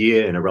that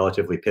idea in a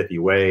relatively pithy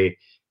way.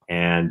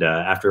 And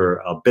after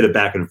a bit of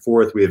back and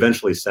forth, we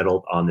eventually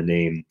settled on the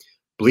name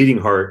Bleeding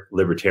Heart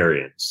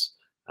Libertarians.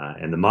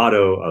 And the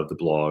motto of the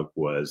blog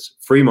was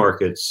free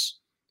markets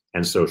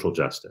and social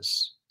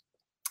justice.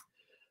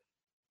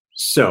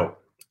 So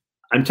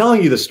I'm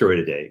telling you this story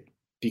today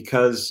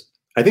because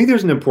I think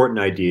there's an important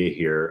idea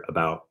here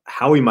about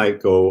how we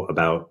might go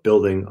about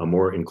building a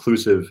more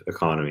inclusive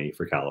economy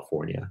for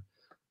California.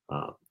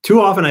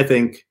 Too often, I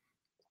think,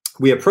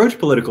 we approach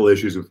political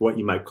issues with what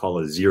you might call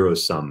a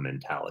zero-sum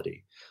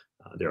mentality.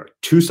 There are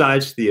two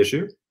sides to the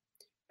issue,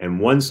 and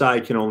one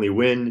side can only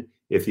win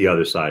if the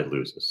other side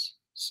loses.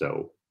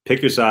 So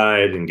pick your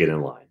side and get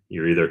in line.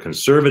 You're either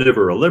conservative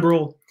or a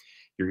liberal.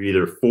 You're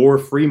either for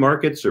free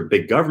markets or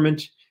big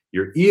government.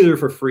 You're either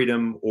for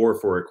freedom or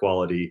for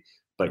equality,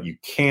 but you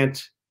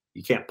can't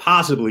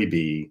possibly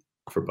be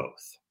for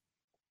both.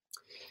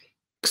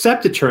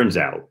 Except it turns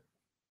out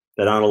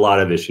that on a lot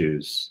of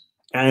issues,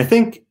 and I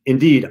think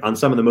indeed on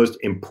some of the most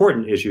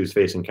important issues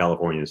facing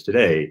Californians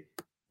today,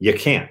 you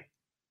can't.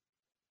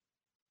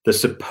 The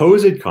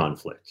supposed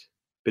conflict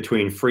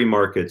between free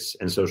markets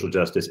and social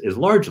justice is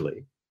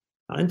largely,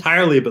 not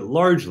entirely, but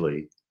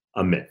largely,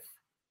 a myth.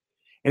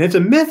 And it's a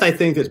myth, I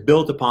think, that's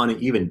built upon an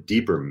even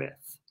deeper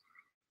myth.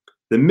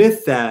 The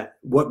myth that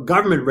what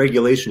government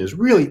regulation is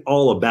really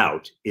all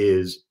about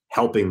is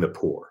helping the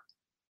poor.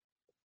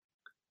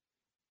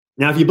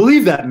 Now, if you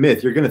believe that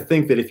myth, you're going to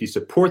think that if you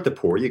support the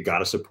poor, you got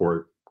to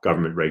support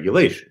government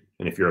regulation.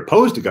 And if you're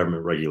opposed to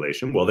government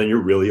regulation, well, then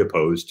you're really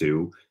opposed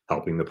to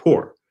helping the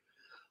poor.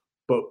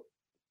 But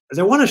as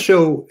I want to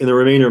show in the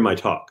remainder of my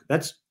talk,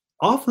 that's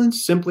often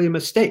simply a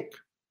mistake.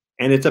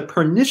 And it's a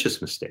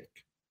pernicious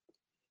mistake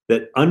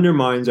that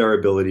undermines our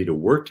ability to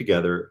work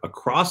together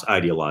across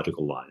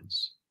ideological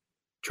lines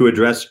to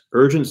address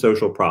urgent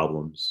social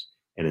problems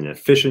in an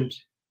efficient,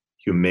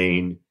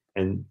 humane,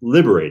 and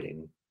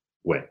liberating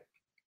way.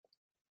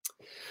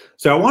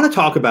 So I want to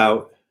talk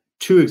about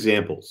two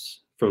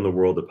examples from the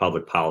world of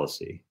public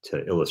policy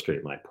to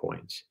illustrate my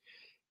point.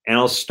 And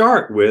I'll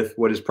start with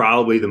what is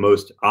probably the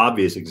most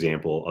obvious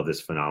example of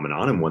this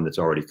phenomenon, and one that's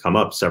already come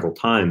up several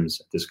times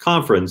at this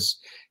conference,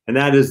 and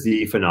that is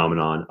the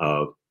phenomenon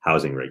of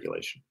housing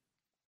regulation.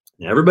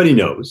 Now, everybody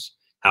knows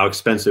how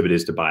expensive it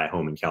is to buy a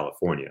home in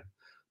California.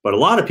 But a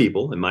lot of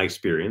people, in my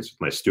experience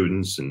with my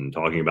students and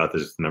talking about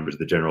this with members of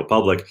the general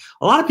public,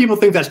 a lot of people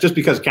think that's just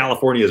because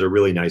California is a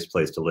really nice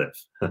place to live,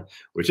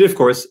 which of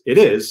course it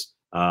is.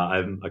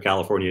 I'm a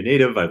California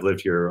native. I've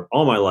lived here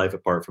all my life,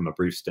 apart from a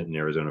brief stint in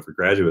Arizona for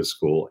graduate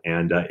school.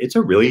 And it's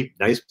a really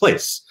nice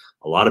place.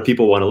 A lot of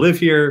people want to live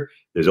here.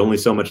 There's only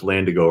so much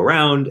land to go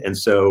around. And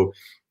so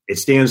it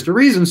stands to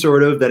reason,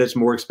 sort of, that it's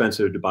more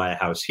expensive to buy a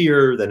house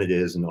here than it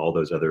is in all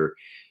those other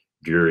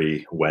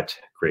dreary, wet,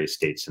 gray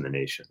states in the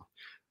nation.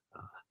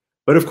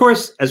 But of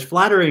course, as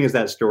flattering as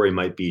that story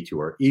might be to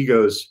our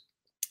egos,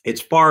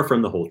 it's far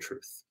from the whole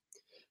truth.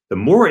 The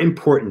more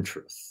important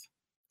truth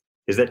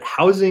is that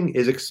housing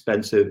is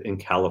expensive in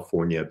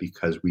California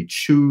because we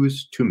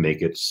choose to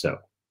make it so.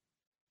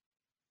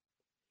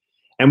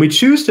 And we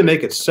choose to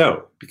make it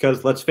so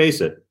because, let's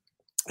face it,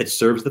 it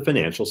serves the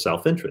financial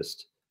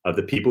self-interest of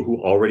the people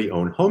who already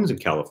own homes in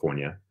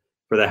California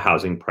for the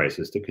housing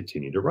prices to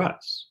continue to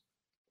rise.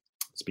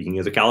 Speaking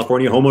as a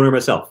California homeowner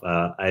myself,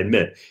 I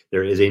admit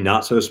there is a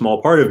not so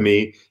small part of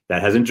me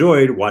that has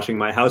enjoyed watching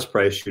my house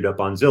price shoot up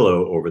on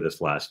Zillow over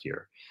this last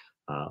year.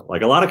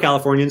 Like a lot of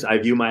Californians, I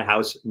view my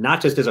house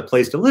not just as a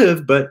place to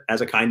live, but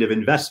as a kind of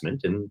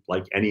investment. And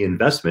like any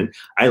investment,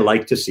 I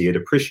like to see it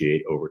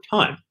appreciate over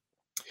time.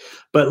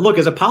 But look,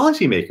 as a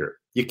policymaker,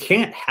 you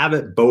can't have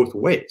it both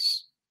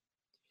ways.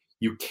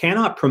 You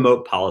cannot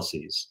promote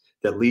policies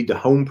that lead to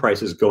home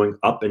prices going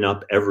up and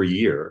up every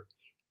year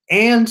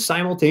and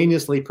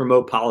simultaneously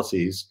promote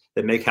policies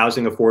that make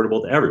housing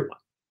affordable to everyone.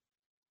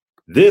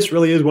 This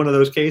really is one of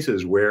those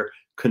cases where,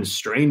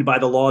 constrained by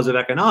the laws of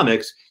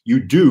economics, you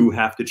do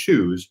have to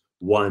choose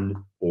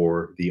one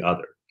or the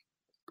other.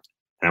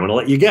 And I'm going to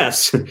let you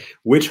guess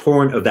which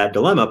horn of that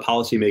dilemma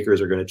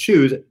policymakers are going to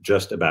choose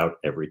just about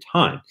every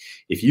time.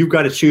 If you've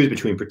got to choose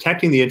between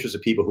protecting the interests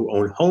of people who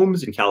own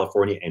homes in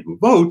California and who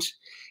vote,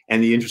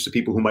 and the interests of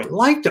people who might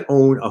like to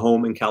own a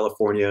home in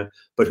California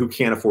but who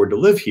can't afford to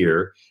live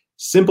here,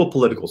 simple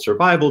political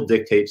survival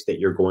dictates that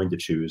you're going to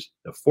choose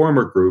the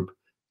former group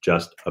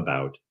just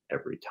about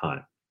every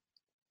time.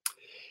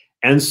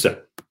 And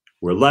so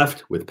we're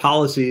left with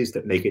policies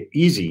that make it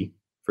easy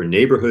for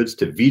neighborhoods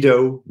to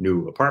veto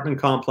new apartment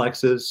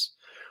complexes,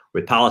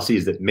 with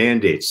policies that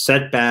mandate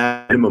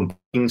setback, minimum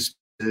parking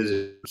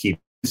spaces, keep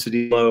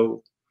density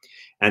low,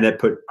 and that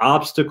put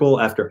obstacle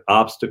after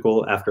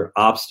obstacle after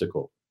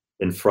obstacle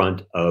in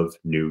front of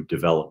new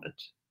development.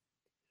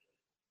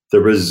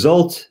 The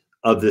result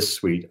of this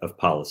suite of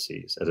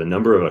policies, as a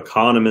number of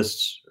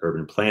economists,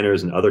 urban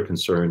planners, and other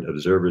concerned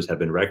observers have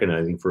been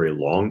recognizing for a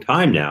long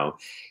time now,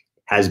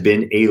 has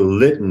been a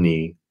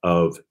litany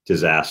of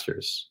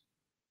disasters.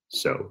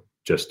 So,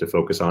 just to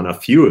focus on a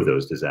few of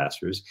those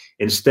disasters,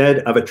 instead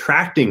of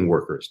attracting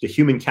workers to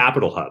human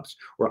capital hubs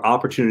where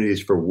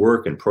opportunities for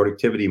work and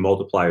productivity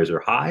multipliers are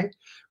high,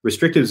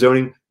 restrictive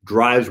zoning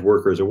drives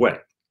workers away.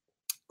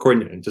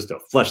 Just to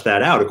flesh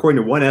that out,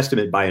 according to one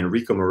estimate by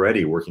Enrico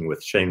Moretti working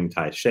with Sheng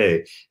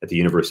Tai-She at the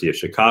University of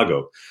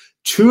Chicago,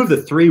 2 of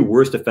the 3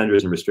 worst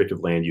offenders in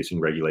restrictive land use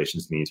and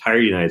regulations in the entire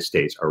United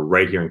States are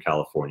right here in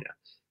California: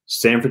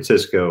 San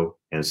Francisco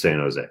and San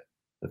Jose.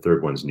 The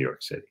third one's New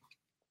York City.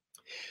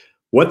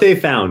 What they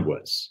found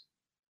was,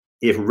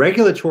 if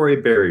regulatory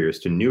barriers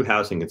to new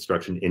housing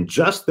construction in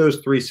just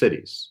those 3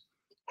 cities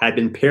had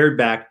been pared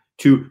back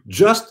to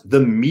just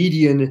the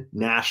median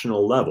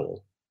national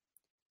level,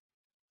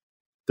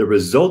 the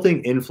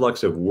resulting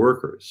influx of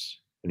workers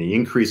and the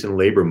increase in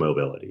labor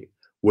mobility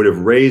would have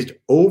raised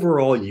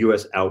overall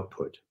U.S.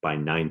 output by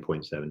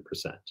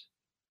 9.7%.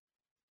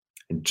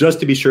 And just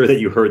to be sure that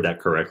you heard that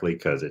correctly,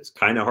 because it's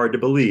kind of hard to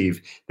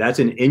believe, that's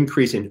an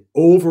increase in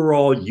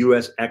overall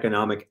U.S.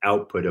 economic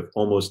output of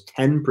almost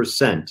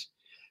 10%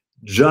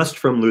 just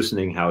from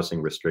loosening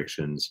housing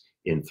restrictions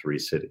in 3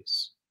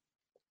 cities.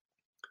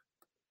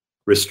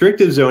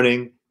 Restrictive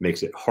zoning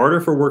makes it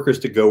harder for workers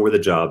to go where the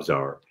jobs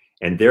are,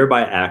 and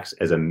thereby acts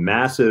as a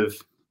massive,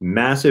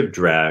 massive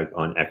drag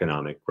on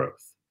economic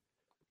growth.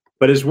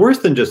 But it's worse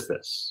than just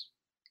this.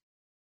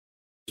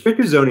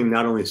 Restrictive zoning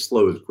not only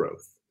slows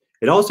growth,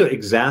 it also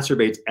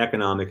exacerbates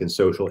economic and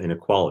social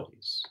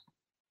inequalities.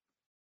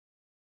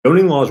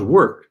 Zoning laws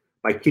work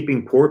by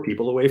keeping poor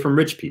people away from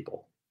rich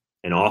people,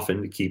 and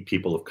often to keep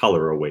people of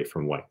color away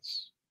from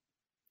whites.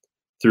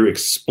 Through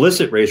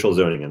explicit racial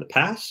zoning in the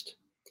past,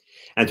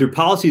 and through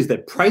policies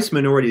that price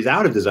minorities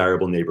out of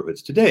desirable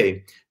neighborhoods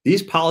today,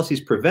 these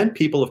policies prevent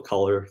people of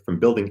color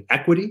from building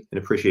equity and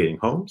appreciating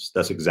homes,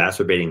 thus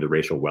exacerbating the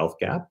racial wealth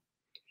gap.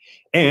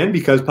 And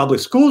because public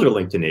schools are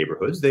linked to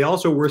neighborhoods, they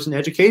also worsen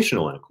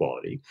educational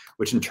inequality,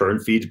 which in turn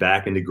feeds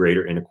back into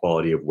greater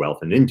inequality of wealth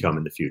and income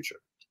in the future.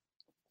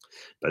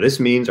 But this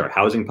means our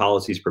housing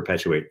policies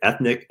perpetuate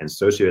ethnic and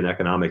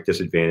socioeconomic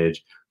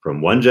disadvantage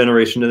from one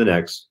generation to the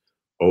next,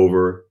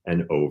 over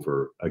and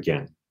over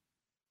again.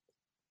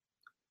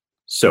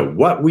 So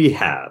what we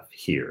have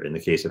here in the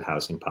case of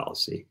housing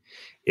policy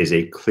is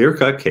a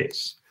clear-cut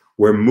case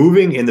where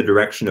moving in the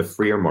direction of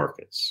freer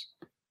markets,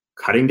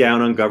 cutting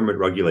down on government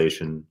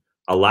regulation,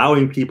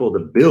 allowing people to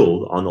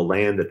build on the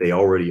land that they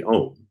already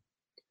own,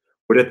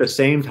 would at the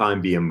same time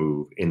be a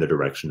move in the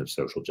direction of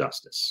social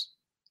justice.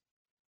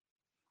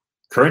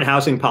 Current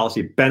housing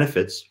policy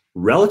benefits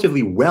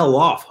relatively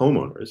well-off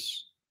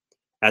homeowners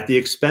at the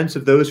expense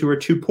of those who are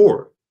too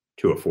poor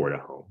to afford a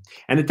home.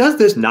 And it does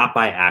this not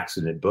by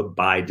accident, but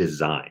by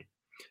design.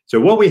 So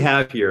what we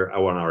have here, I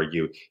want to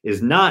argue,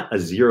 is not a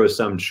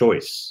zero-sum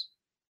choice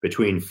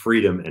between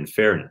freedom and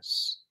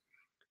fairness.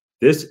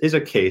 This is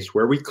a case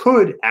where we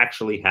could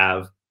actually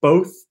have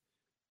both,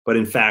 but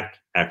in fact,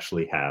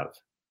 actually have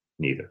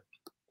neither.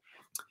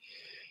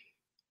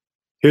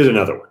 Here's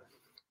another one.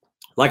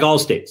 Like all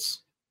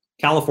states,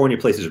 California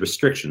places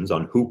restrictions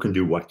on who can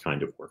do what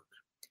kind of work.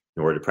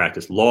 In order to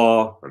practice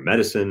law or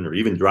medicine or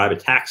even drive a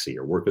taxi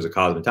or work as a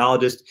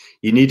cosmetologist,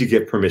 you need to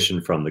get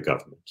permission from the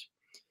government.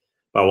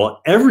 But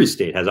while every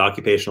state has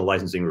occupational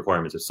licensing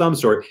requirements of some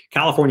sort,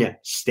 California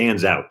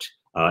stands out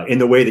in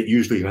the way that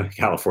usually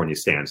California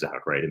stands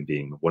out, right, in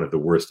being one of the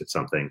worst at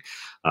something,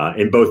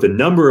 in both the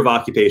number of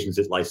occupations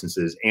it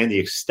licenses and the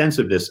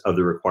extensiveness of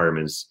the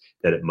requirements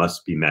that it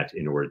must be met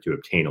in order to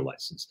obtain a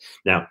license.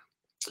 Now,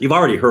 you've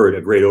already heard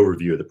a great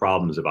overview of the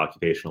problems of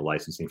occupational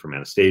licensing from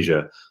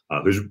Anastasia,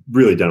 who's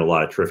really done a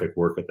lot of terrific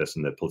work with this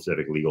in the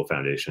Pacific Legal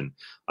Foundation.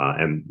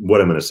 And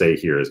what I'm going to say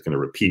here is going to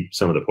repeat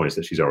some of the points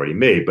that she's already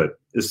made, but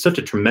it's such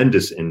a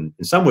tremendous and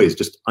in some ways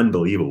just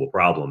unbelievable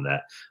problem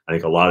that I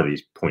think a lot of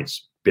these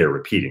points bear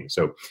repeating.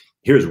 So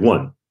here's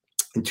one.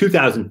 In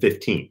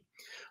 2015,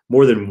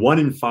 more than 1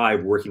 in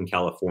 5 working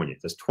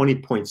Californians, that's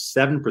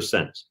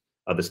 20.7%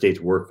 of the state's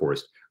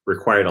workforce,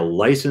 required a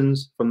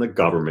license from the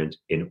government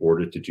in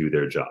order to do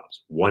their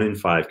jobs. 1 in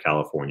 5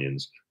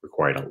 Californians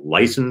required a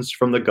license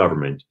from the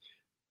government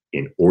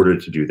in order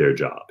to do their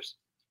jobs.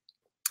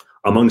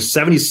 Among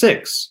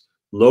 76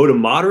 low to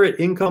moderate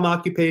income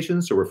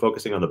occupations, so we're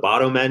focusing on the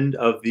bottom end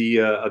of the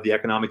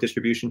economic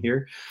distribution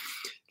here,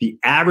 the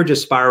average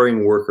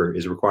aspiring worker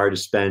is required to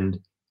spend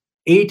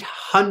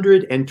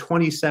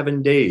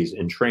 827 days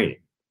in training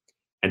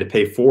and to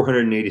pay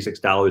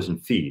 $486 in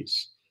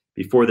fees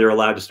before they're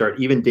allowed to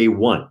start even day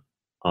one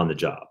on the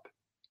job.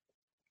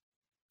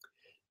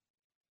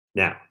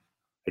 Now,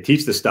 I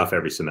teach this stuff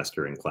every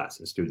semester in class,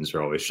 and students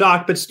are always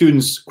shocked, but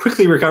students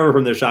quickly recover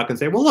from their shock and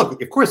say, well,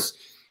 look, of course,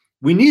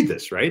 we need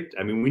this, right?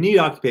 I mean, we need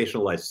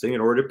occupational licensing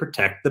in order to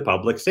protect the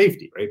public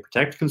safety, right?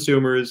 Protect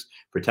consumers,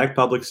 protect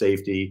public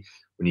safety.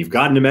 When you've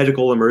gotten a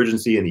medical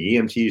emergency and the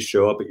EMTs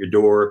show up at your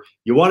door,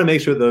 you want to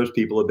make sure those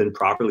people have been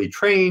properly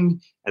trained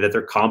and that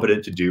they're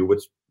competent to do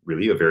what's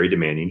really a very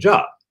demanding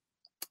job.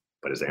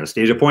 But as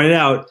Anastasia pointed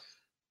out,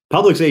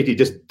 public safety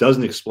just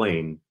doesn't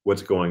explain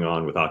what's going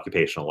on with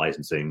occupational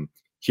licensing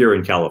here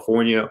in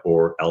California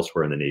or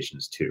elsewhere in the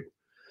nations too.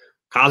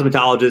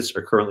 Cosmetologists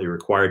are currently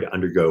required to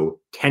undergo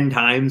 10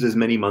 times as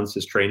many months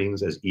as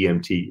trainings as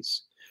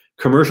EMTs.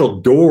 Commercial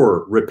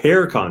door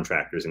repair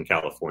contractors in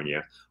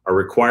California are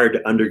required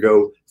to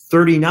undergo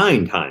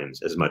 39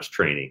 times as much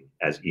training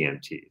as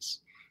EMTs.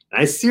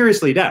 And I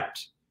seriously doubt,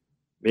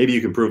 maybe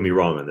you can prove me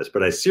wrong on this,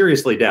 but I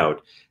seriously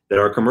doubt that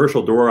our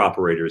commercial door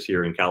operators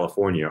here in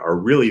California are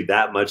really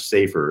that much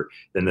safer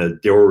than the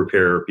door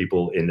repair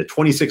people in the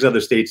 26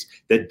 other states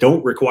that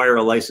don't require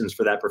a license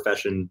for that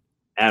profession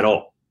at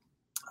all.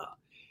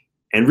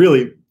 And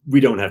really, we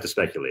don't have to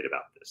speculate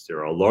about this. There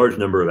are a large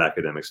number of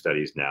academic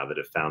studies now that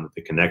have found that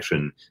the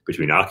connection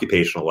between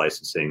occupational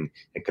licensing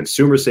and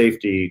consumer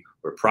safety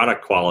or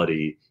product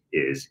quality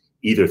is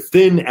either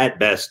thin at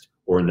best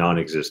or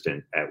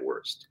non-existent at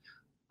worst.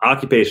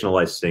 Occupational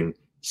licensing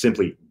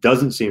simply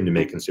doesn't seem to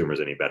make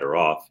consumers any better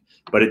off,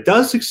 but it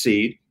does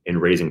succeed in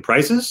raising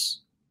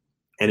prices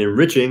and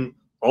enriching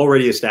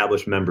already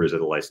established members of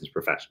the licensed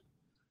profession.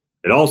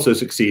 It also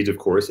succeeds, of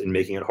course, in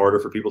making it harder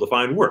for people to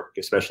find work,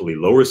 especially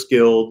lower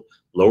skilled,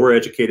 lower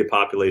educated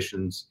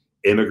populations,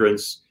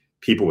 immigrants,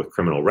 people with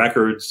criminal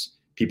records,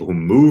 people who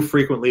move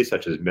frequently,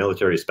 such as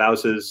military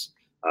spouses.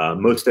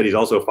 Most studies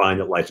also find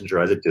that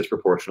licensure has a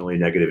disproportionately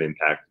negative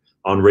impact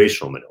on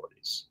racial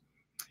minorities.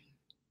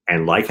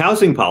 And like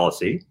housing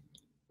policy,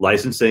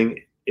 licensing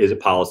is a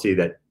policy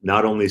that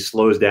not only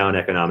slows down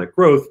economic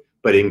growth,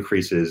 but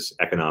increases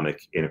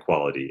economic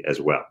inequality as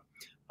well.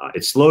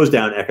 It slows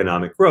down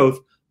economic growth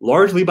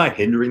largely by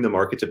hindering the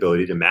market's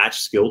ability to match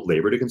skilled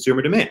labor to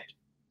consumer demand.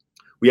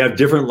 We have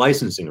different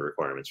licensing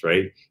requirements,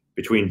 right,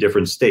 between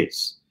different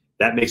states.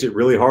 That makes it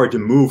really hard to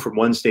move from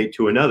one state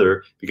to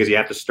another because you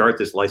have to start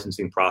this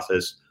licensing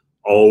process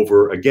all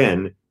over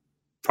again,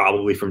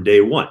 probably from day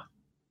one.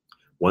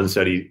 One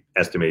study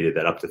estimated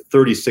that up to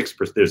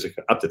 36%, there's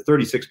up to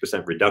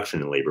 36%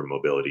 reduction in labor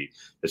mobility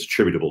that's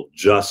attributable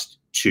just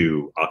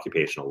to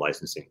occupational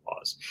licensing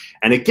laws.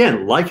 And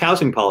again, like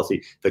housing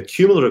policy, the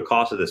cumulative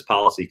cost of this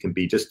policy can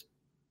be just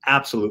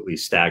absolutely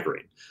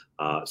staggering.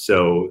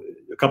 So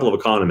a couple of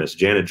economists,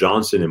 Janet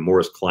Johnson and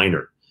Morris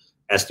Kleiner,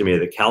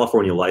 estimated that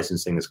California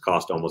licensing has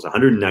cost almost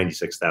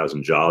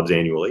 196,000 jobs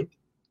annually.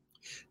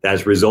 That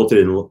has resulted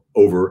in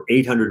over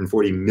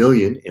 840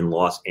 million in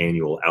lost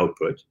annual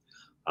output.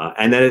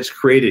 And that it's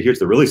created, here's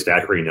the really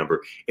staggering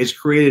number, it's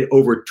created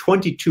over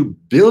 $22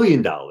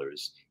 billion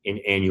in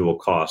annual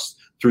costs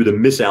through the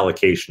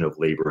misallocation of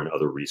labor and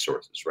other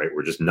resources, right?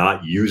 We're just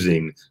not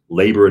using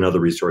labor and other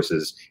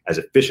resources as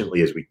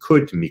efficiently as we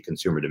could to meet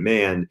consumer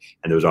demand,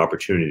 and those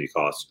opportunity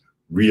costs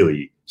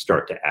really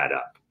start to add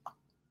up.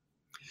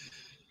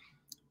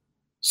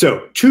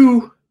 So,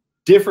 two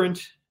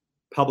different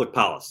public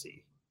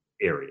policy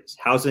areas,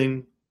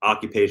 housing,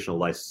 occupational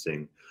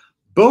licensing.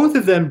 Both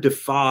of them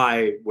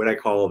defy what I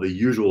call the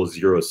usual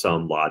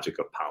zero-sum logic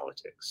of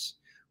politics,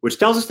 which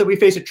tells us that we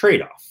face a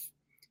trade-off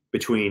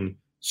between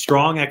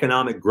strong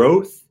economic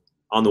growth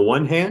on the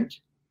one hand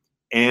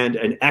and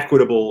an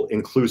equitable,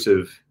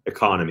 inclusive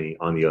economy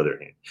on the other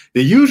hand.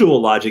 The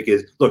usual logic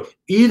is, look,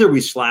 either we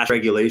slash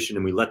regulation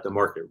and we let the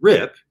market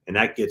rip, and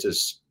that gets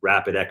us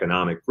rapid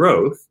economic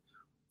growth,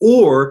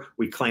 or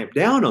we clamp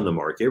down on the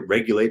market,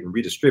 regulate and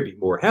redistribute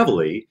more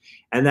heavily,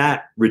 and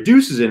that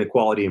reduces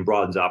inequality and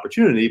broadens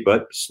opportunity,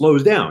 but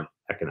slows down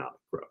economic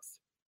growth.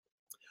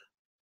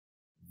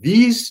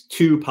 These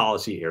two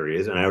policy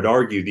areas, and I would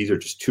argue these are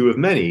just two of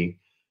many,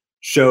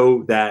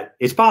 show that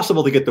it's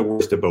possible to get the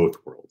worst of both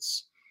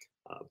worlds.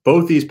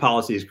 Both these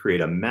policies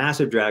create a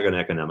massive drag on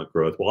economic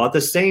growth, while at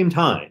the same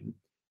time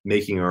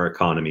making our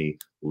economy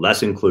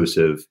less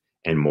inclusive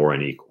and more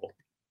unequal.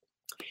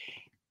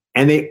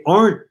 And they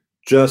aren't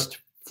just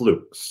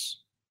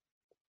flukes.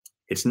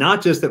 It's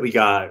not just that we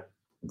got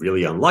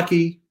really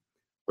unlucky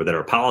or that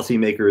our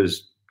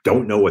policymakers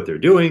don't know what they're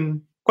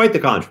doing. Quite the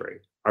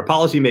contrary. Our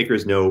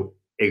policymakers know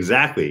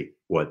exactly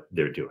what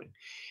they're doing.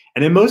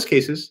 And in most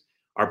cases,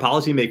 our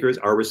policymakers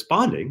are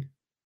responding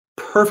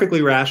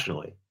perfectly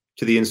rationally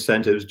to the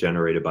incentives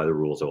generated by the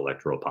rules of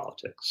electoral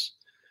politics.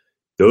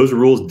 Those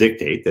rules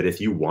dictate that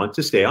if you want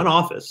to stay on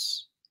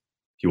office,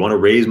 if you want to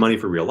raise money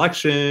for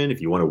re-election, if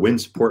you want to win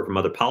support from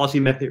other policy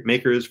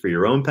makers for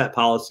your own pet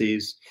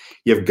policies,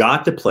 you've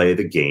got to play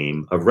the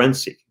game of rent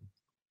seeking,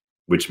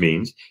 which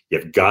means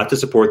you've got to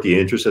support the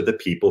interests of the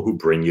people who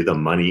bring you the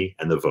money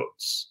and the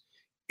votes,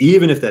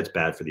 even if that's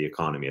bad for the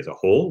economy as a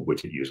whole,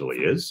 which it usually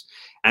is,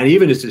 and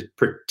even if it's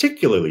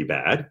particularly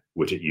bad,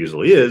 which it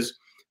usually is,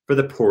 for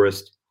the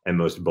poorest and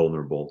most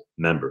vulnerable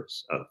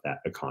members of that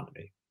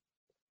economy.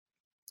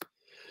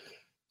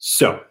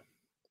 So,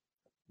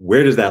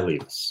 where does that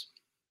leave us?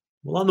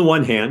 Well, on the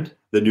one hand,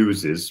 the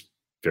news is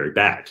very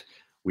bad.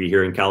 We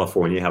here in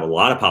California have a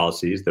lot of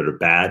policies that are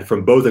bad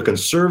from both a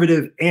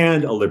conservative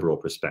and a liberal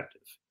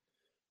perspective.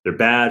 They're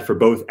bad for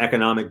both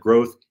economic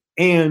growth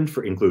and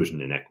for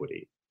inclusion and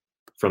equity.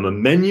 From a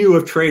menu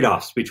of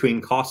trade-offs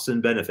between costs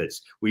and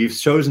benefits, we've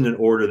chosen an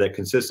order that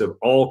consists of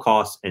all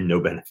costs and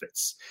no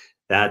benefits.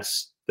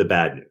 That's the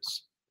bad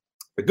news.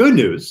 The good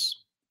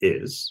news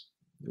is,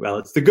 well,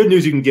 it's the good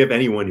news you can give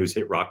anyone who's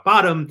hit rock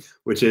bottom,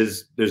 which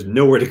is there's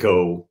nowhere to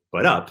go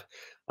but up.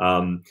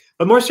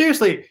 But more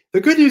seriously,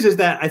 the good news is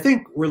that I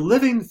think we're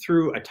living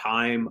through a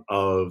time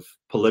of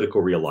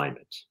political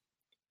realignment,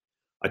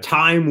 a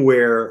time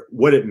where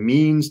what it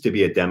means to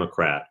be a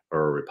Democrat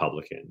or a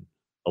Republican,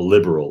 a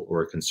liberal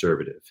or a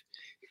conservative,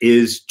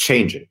 is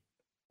changing.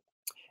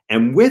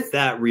 And with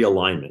that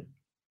realignment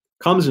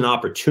comes an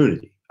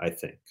opportunity, I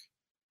think,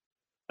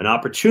 an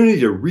opportunity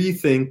to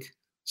rethink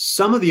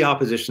some of the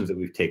oppositions that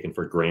we've taken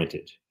for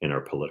granted in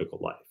our political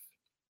life.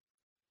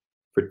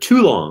 For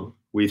too long,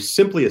 we've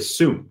simply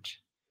assumed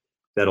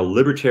that a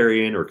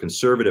libertarian or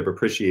conservative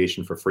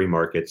appreciation for free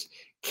markets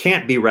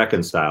can't be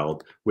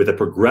reconciled with a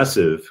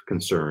progressive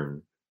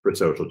concern for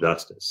social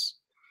justice.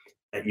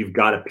 That you've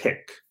got to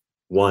pick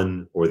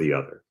one or the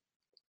other.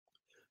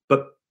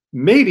 But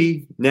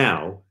maybe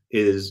now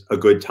is a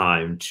good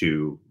time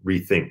to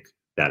rethink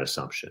that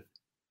assumption.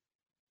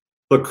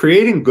 But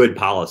creating good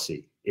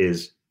policy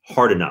is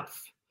hard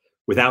enough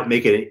without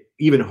making it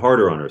even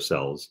harder on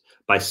ourselves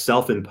by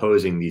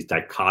self-imposing these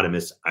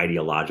dichotomous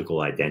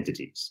ideological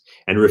identities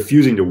and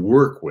refusing to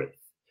work with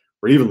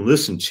or even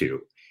listen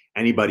to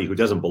anybody who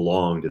doesn't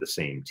belong to the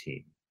same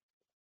team.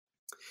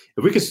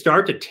 If we could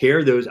start to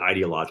tear those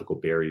ideological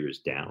barriers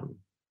down,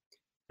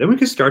 then we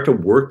could start to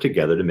work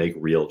together to make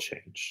real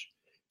change,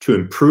 to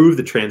improve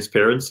the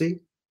transparency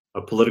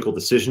of political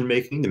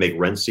decision-making, to make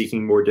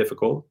rent-seeking more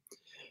difficult,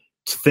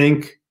 to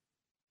think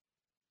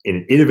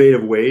in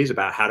innovative ways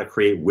about how to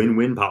create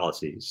win-win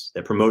policies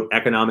that promote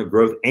economic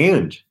growth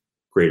and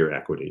greater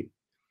equity,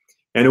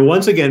 and to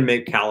once again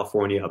make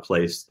California a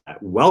place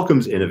that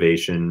welcomes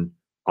innovation,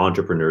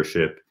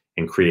 entrepreneurship,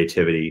 and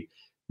creativity,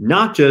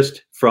 not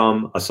just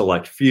from a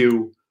select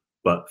few,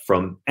 but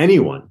from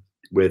anyone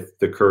with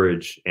the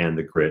courage and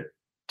the grit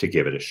to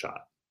give it a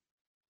shot.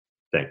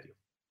 Thank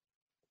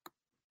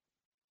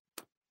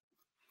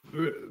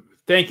you.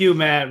 Thank you,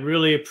 Matt.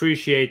 Really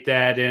appreciate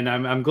that. And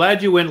I'm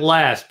glad you went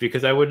last,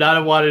 because I would not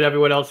have wanted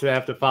everyone else to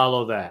have to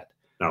follow that.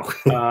 No.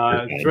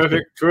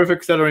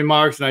 Terrific set of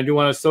remarks. And I do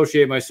want to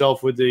associate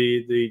myself with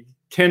the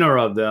tenor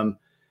of them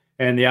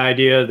and the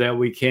idea that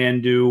we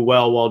can do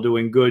well while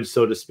doing good,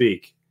 so to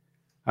speak,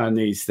 on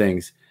these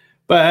things.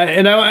 But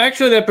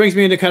actually, that brings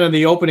me into kind of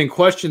the opening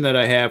question that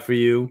I have for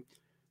you,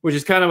 which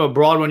is kind of a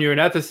broad one. You're an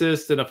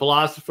ethicist and a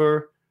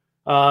philosopher.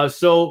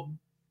 So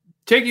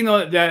taking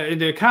that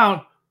into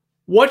account,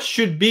 what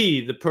should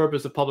be the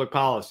purpose of public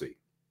policy?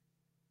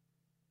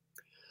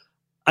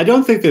 I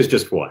don't think there's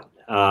just one.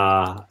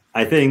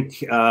 I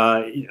think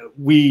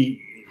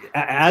we,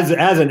 as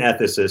an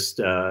ethicist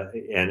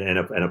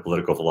and a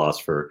political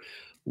philosopher,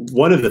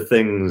 one of the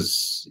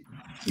things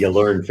you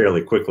learn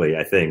fairly quickly,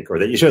 I think, or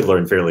that you should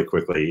learn fairly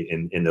quickly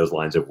in those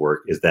lines of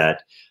work, is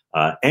that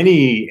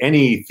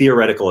any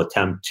theoretical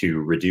attempt to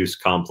reduce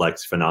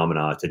complex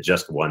phenomena to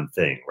just one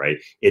thing, right?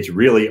 It's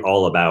really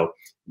all about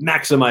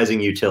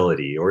maximizing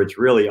utility, or it's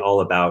really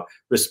all about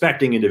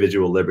respecting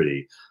individual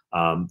liberty,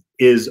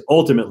 is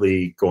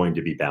ultimately going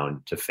to be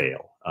bound to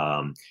fail.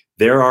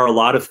 There are a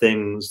lot of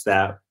things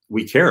that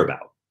we care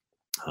about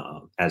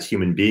as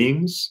human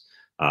beings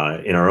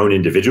in our own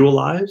individual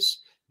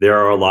lives. There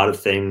are a lot of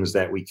things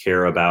that we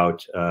care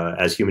about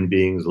as human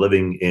beings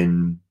living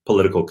in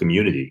political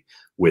community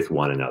with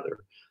one another.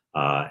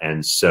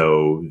 And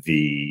so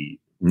the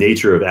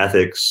nature of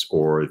ethics,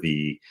 or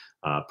the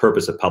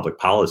purpose of public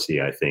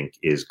policy, I think,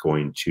 is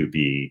going to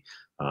be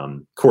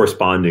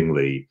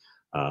correspondingly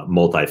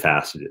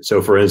multifaceted.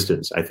 So, for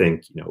instance, I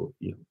think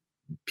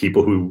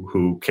people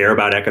who care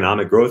about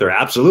economic growth are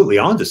absolutely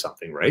onto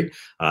something, right?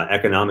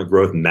 Economic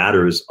growth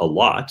matters a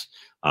lot.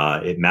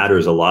 It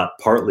matters a lot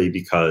partly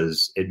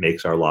because it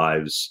makes our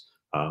lives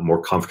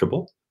more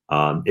comfortable.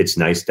 It's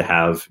nice to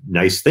have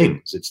nice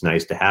things. It's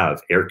nice to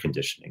have air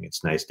conditioning.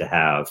 It's nice to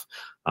have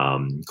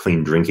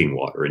clean drinking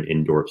water and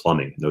indoor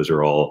plumbing. And those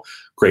are all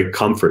great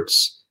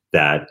comforts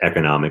that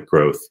economic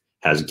growth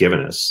has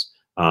given us.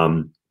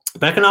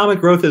 But economic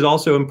growth is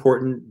also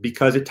important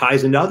because it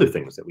ties into other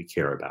things that we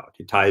care about.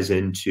 It ties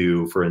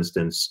into, for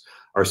instance,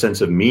 our sense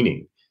of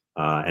meaning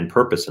and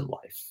purpose in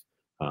life.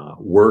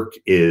 Work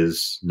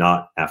is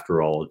not,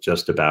 after all,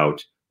 just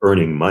about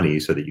earning money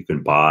so that you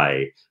can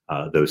buy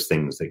those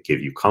things that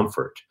give you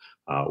comfort.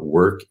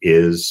 Work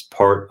is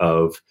part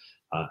of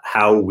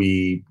how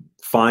we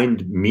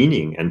find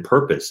meaning and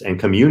purpose and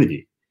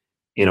community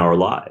in our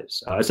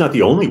lives. It's not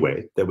the only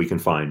way that we can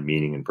find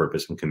meaning and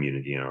purpose and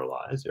community in our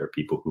lives. There are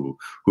people who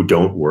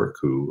don't work,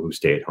 who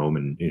stay at home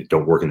and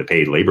don't work in the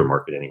paid labor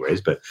market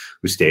anyways, but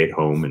who stay at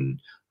home and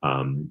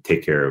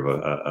take care of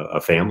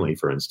a family,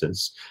 for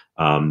instance,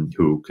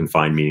 who can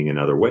find meaning in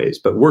other ways.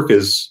 But work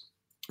is,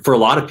 for a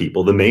lot of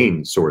people, the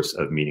main source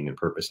of meaning and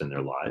purpose in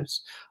their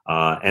lives.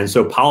 And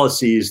so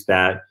policies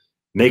that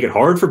make it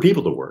hard for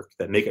people to work,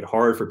 that make it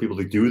hard for people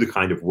to do the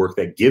kind of work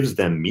that gives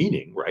them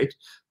meaning, right?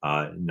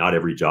 Not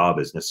every job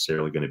is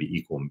necessarily going to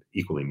be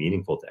equally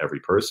meaningful to every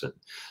person.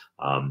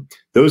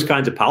 Those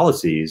kinds of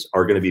policies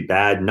are going to be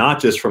bad, not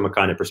just from a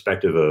kind of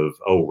perspective of,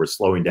 oh, we're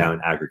slowing down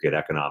aggregate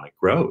economic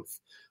growth.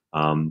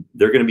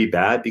 They're going to be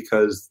bad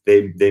because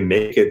they're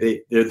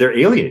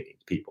alienating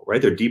people,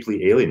 right? They're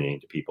deeply alienating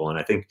to people. And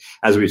I think,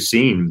 as we've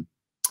seen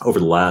over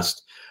the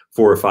last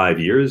 4 or 5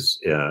 years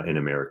in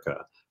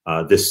America,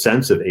 this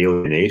sense of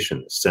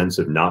alienation, this sense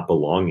of not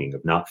belonging,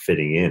 of not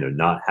fitting in, of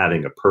not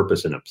having a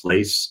purpose and a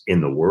place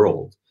in the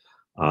world,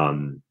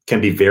 can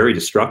be very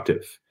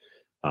destructive.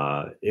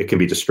 It can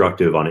be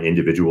destructive on an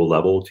individual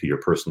level to your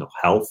personal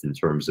health, in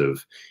terms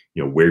of,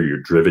 where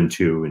you're driven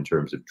to, in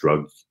terms of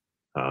drugs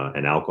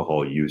and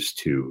alcohol use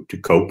to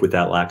cope with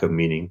that lack of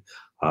meaning.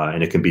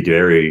 And it can be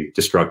very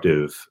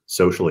destructive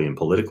socially and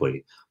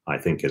politically, I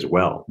think, as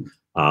well.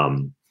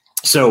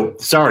 So,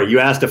 sorry, you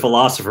asked a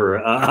philosopher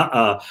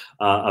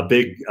a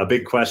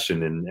big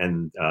question,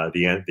 and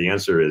the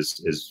answer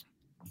is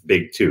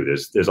big too.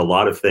 There's a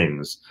lot of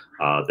things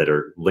that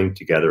are linked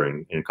together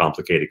in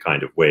complicated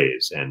kind of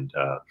ways, and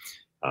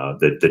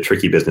the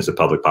tricky business of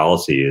public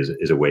policy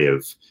is a way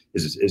of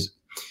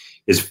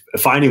is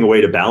finding a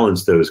way to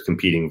balance those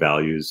competing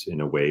values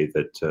in a way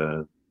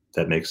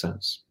that makes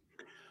sense.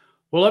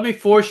 Well, let me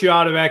force you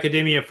out of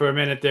academia for a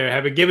minute there.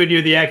 Having given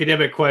you the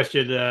academic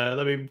question,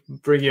 let me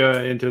bring you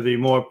into the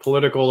more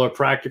political or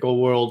practical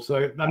world.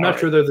 So I'm not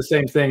sure they're the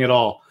same thing at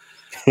all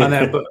on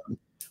that.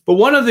 But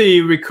one of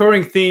the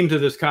recurring themes of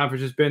this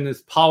conference has been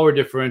this power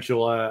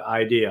differential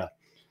idea.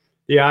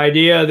 The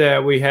idea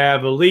that we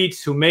have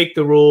elites who make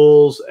the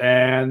rules,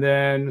 and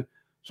then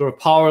sort of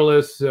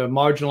powerless,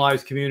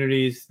 marginalized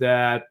communities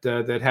that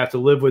have to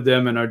live with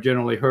them and are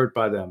generally hurt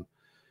by them.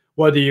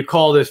 Whether you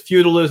call this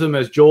feudalism,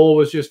 as Joel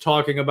was just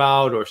talking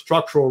about, or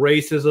structural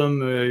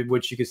racism,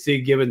 which you can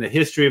see given the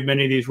history of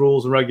many of these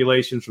rules and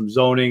regulations, from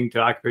zoning to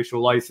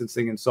occupational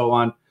licensing and so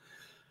on.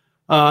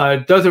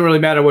 It doesn't really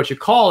matter what you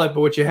call it,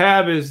 but what you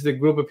have is the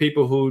group of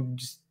people who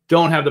just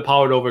don't have the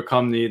power to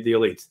overcome the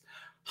elites.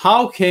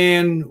 How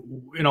can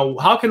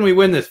we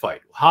win this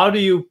fight? How do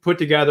you put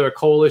together a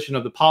coalition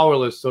of the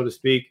powerless, so to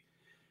speak,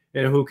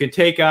 who can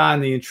take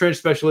on the entrenched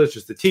special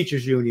interests, the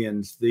teachers'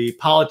 unions, the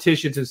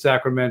politicians in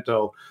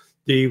Sacramento,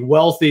 the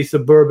wealthy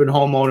suburban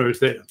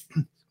homeowners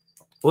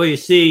well, you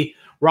see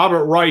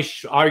Robert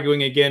Reich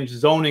arguing against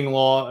zoning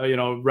law,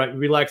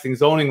 relaxing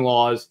zoning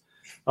laws,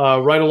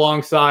 right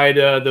alongside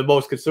the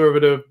most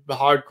conservative,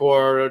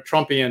 hardcore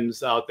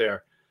Trumpians out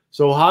there.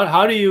 So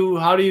how do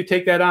you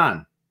take that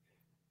on?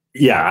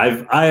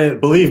 Yeah, I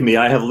believe me,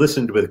 I have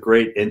listened with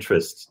great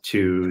interest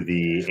to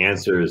the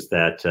answers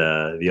that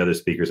the other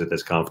speakers at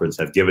this conference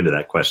have given to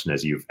that question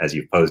as you've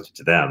posed it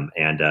to them,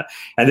 and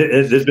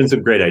there's been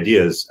some great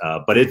ideas,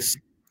 but it's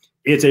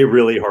a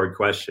really hard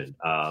question.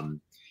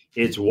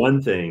 It's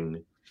one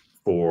thing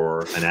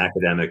for an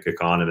academic,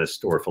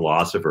 economist, or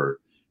philosopher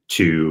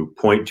to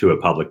point to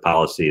a public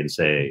policy and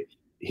say,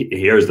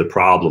 here's the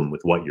problem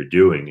with what you're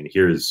doing, and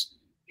here's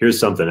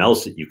something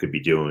else that you could be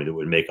doing that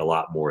would make a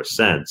lot more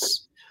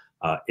sense.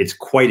 It's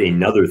quite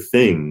another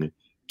thing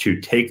to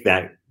take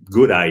that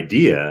good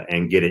idea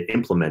and get it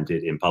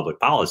implemented in public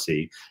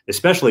policy,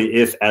 especially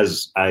if,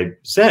 as I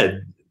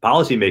said,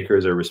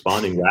 policymakers are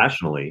responding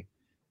rationally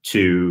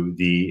to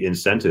the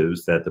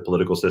incentives that the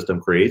political system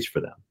creates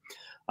for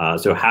them.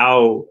 So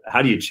how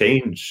do you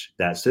change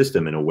that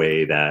system in a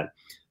way that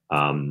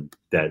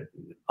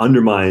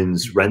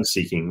undermines rent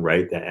seeking,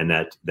 right? And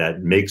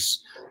that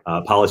makes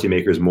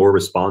policymakers more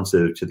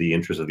responsive to the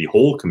interests of the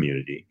whole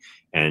community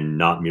and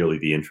not merely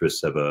the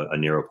interests of a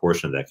narrow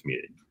portion of that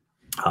community.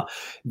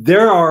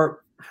 There are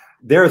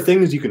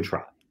things you can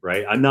try,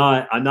 right? I'm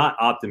not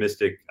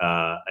optimistic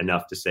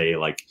enough to say,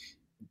 like,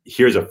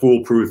 here's a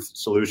foolproof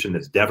solution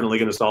that's definitely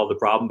going to solve the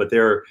problem, but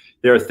there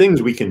are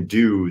things we can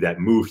do that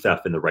move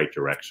stuff in the right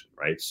direction,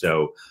 right?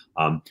 So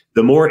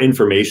the more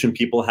information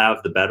people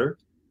have, the better.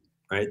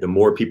 Right? The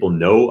more people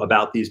know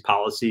about these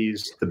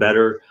policies, the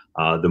better.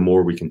 The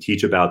more we can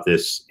teach about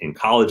this in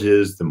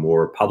colleges, the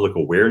more public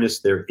awareness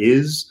there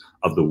is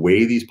of the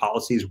way these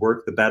policies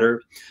work, the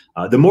better.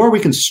 The more we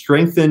can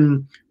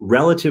strengthen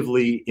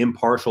relatively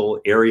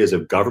impartial areas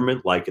of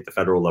government, like at the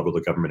federal level,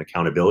 the Government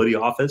Accountability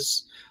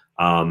Office,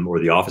 or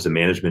the Office of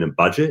Management and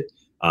Budget,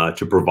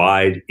 to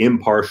provide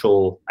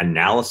impartial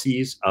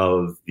analyses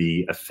of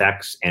the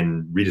effects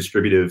and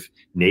redistributive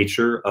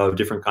nature of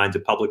different kinds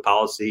of public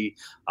policy,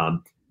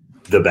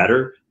 the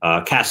better.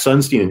 Cass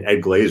Sunstein and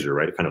Ed Glazer,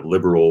 right, a kind of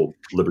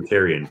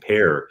libertarian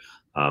pair,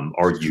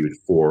 argued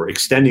for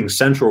extending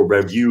central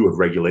review of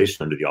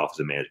regulation under the Office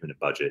of Management and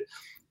Budget,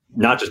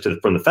 not just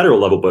from the federal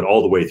level, but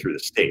all the way through the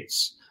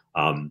states.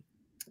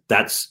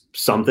 That's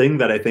something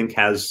that I think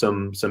has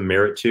some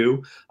merit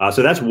too.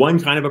 So that's one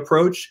kind of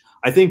approach.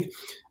 I think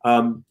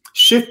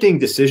shifting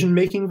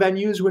decision-making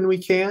venues when we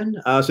can.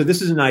 So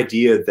this is an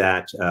idea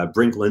that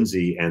Brink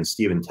Lindsay and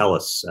Stephen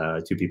Tellis,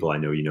 two people I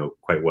know you know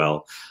quite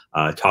well,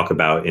 talk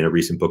about in a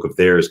recent book of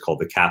theirs called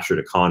The Captured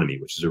Economy,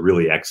 which is a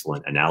really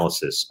excellent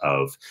analysis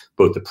of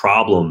both the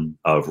problem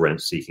of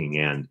rent-seeking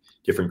and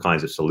different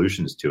kinds of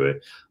solutions to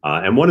it.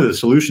 And one of the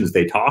solutions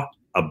they talk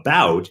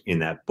about in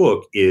that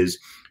book is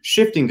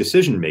shifting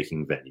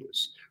decision-making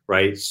venues,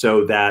 right?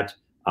 So that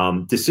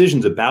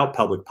decisions about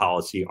public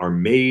policy are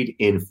made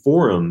in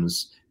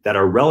forums that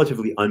are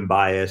relatively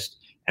unbiased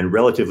and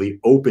relatively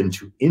open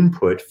to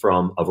input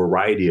from a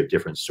variety of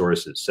different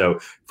sources. So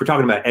if we're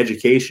talking about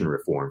education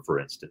reform, for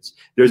instance,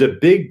 there's a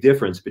big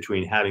difference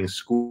between having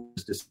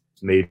schools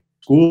made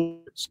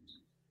schools,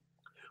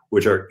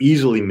 which are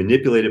easily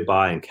manipulated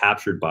by and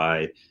captured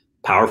by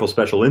powerful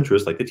special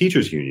interests like the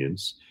teachers'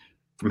 unions,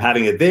 from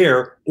having it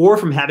there, or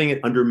from having it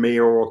under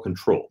mayoral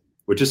control,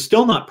 which is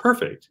still not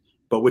perfect,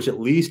 but which at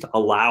least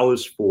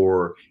allows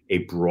for a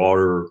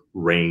broader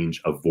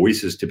range of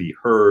voices to be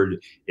heard.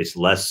 It's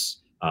less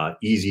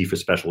easy for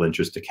special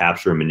interests to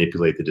capture and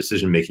manipulate the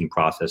decision-making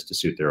process to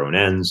suit their own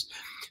ends.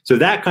 So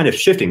that kind of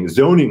shifting,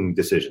 zoning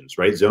decisions,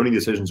 right? Zoning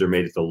decisions are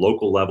made at the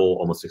local level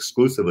almost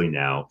exclusively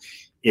now.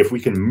 If we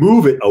can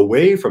move it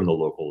away from the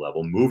local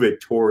level, move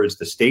it towards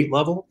the state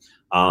level,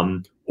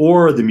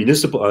 or the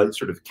municipal,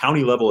 sort of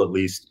county level at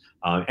least,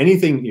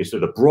 anything,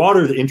 sort of the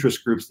broader the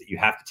interest groups that you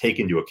have to take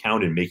into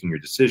account in making your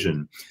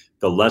decision,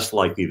 the less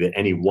likely that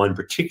any one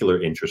particular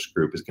interest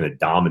group is going to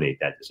dominate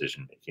that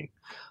decision making.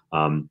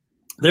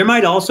 There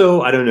might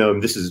also, I don't know,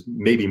 this is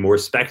maybe more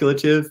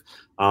speculative,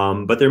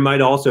 but there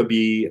might also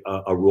be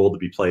a role to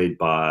be played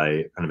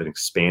by kind of an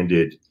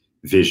expanded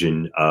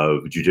vision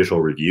of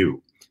judicial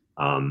review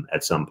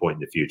at some point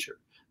in the future.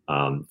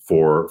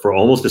 For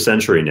almost a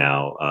century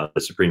now,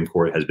 the Supreme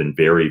Court has been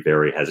very,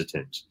 very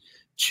hesitant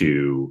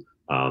to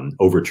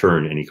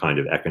overturn any kind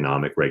of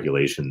economic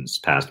regulations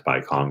passed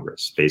by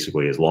Congress.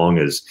 Basically, as long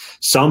as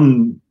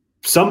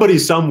somebody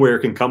somewhere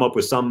can come up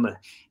with some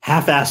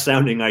half-assed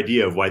sounding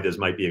idea of why this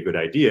might be a good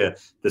idea,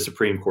 the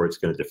Supreme Court's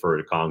going to defer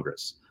to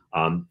Congress.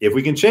 If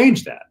we can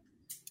change that,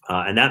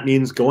 and that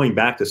means going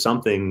back to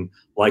something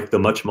like the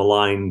much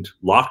maligned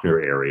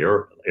Lochner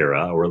era,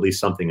 or at least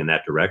something in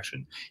that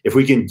direction. If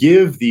we can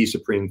give the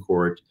Supreme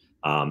Court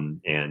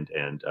and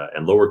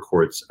lower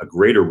courts a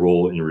greater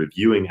role in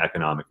reviewing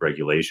economic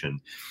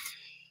regulation,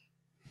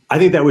 I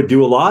think that would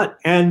do a lot.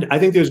 And I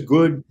think there's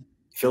good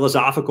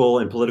philosophical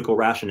and political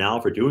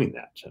rationale for doing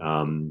that.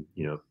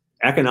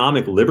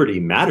 Economic liberty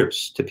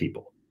matters to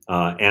people,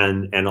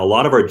 and a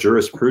lot of our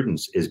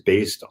jurisprudence is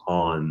based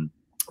on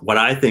what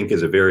I think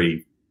is a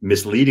very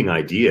misleading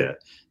idea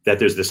that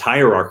there's this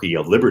hierarchy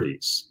of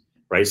liberties,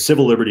 right?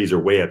 Civil liberties are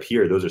way up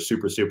here; those are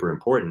super, super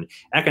important.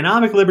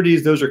 Economic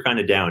liberties, those are kind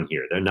of down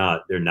here. They're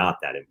not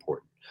that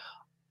important.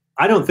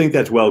 I don't think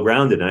that's well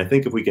grounded, and I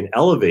think if we can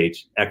elevate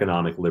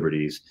economic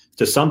liberties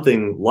to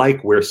something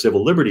like where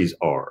civil liberties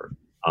are,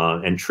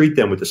 and treat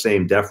them with the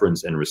same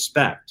deference and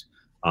respect,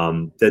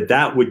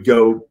 that would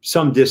go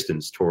some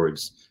distance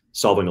towards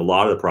solving a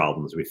lot of the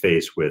problems we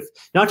face with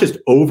not just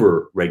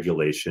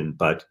over-regulation,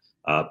 but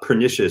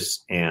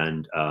pernicious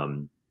and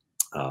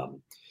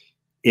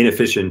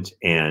inefficient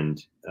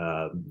and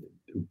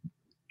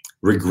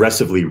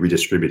regressively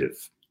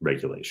redistributive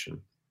regulation.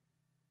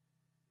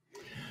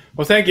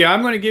 Well, thank you.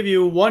 I'm going to give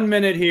you 1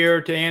 minute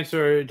here to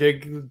answer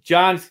to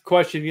John's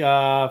question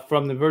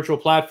from the virtual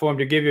platform,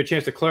 to give you a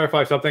chance to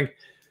clarify something.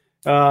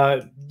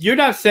 You're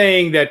not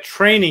saying that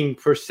training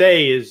per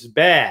se is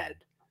bad.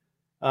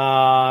 You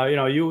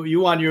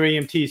want your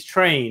EMTs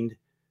trained.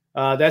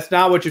 That's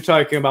not what you're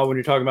talking about when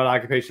you're talking about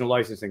occupational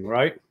licensing,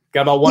 right?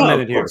 Got about 1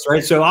 minute here.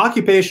 Right. So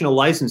occupational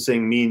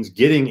licensing means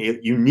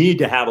you need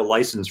to have a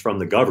license from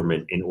the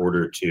government in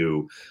order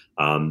to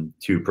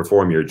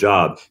perform your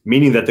job,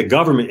 meaning that the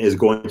government is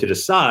going to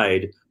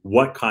decide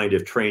what kind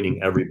of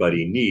training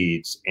everybody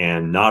needs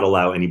and not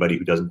allow anybody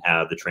who doesn't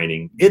have the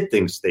training it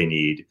thinks they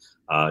need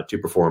to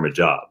perform a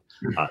job.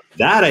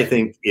 That, I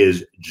think,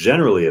 is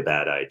generally a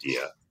bad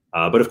idea.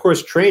 But of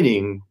course,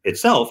 training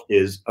itself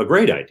is a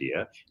great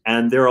idea.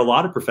 And there are a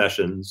lot of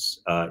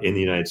professions in the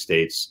United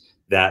States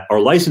that are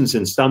licensed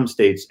in some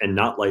states and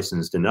not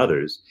licensed in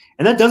others.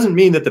 And that doesn't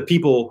mean that the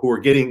people who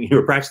are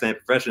practicing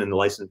that profession in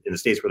the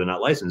states where they're not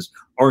licensed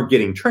aren't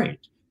getting trained.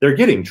 They're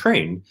getting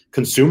trained.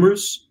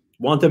 Consumers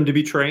want them to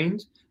be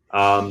trained.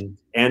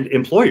 And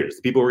employers,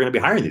 the people who are going to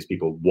be hiring these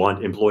people,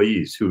 want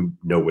employees who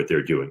know what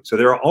they're doing. So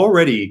there are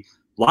already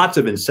lots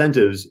of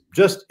incentives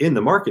just in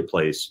the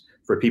marketplace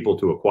for people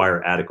to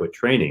acquire adequate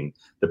training.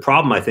 The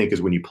problem, I think,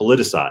 is when you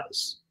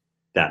politicize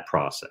that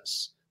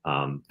process.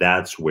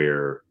 That's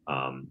where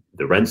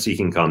the rent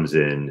seeking comes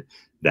in.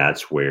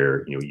 That's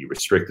where you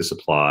restrict the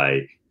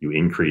supply, you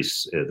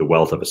increase the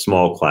wealth of a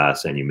small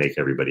class, and you make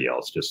everybody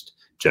else, just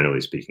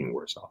generally speaking,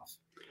 worse off.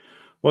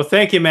 Well,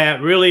 thank you,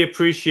 Matt. Really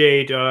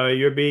appreciate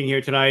your being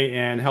here tonight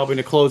and helping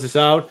to close this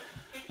out.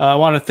 I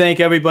want to thank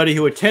everybody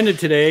who attended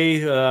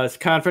today's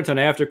conference on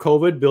After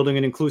COVID, Building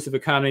an Inclusive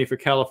Economy for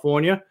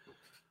California.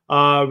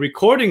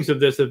 recordings of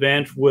this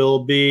event will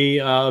be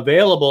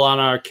available on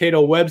our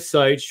Cato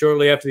website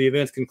shortly after the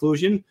event's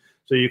conclusion.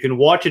 So you can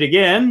watch it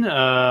again.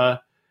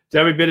 It's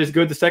every bit as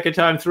good the second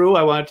time through,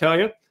 I want to tell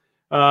you.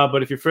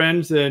 But if your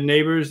friends and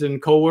neighbors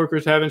and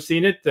coworkers haven't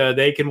seen it,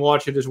 they can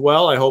watch it as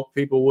well. I hope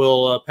people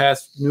will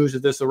pass news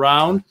of this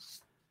around.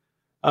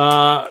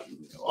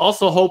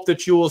 Also hope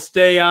that you will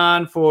stay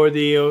on for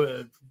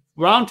the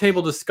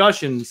roundtable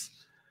discussions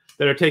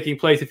that are taking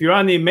place. If you're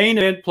on the main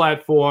event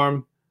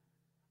platform,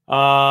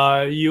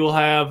 you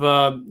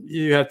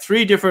have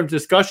 3 different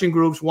discussion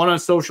groups, one on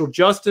social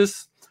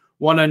justice,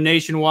 one on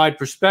nationwide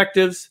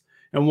perspectives,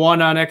 and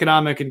one on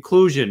economic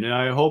inclusion. And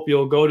I hope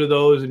you'll go to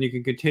those and you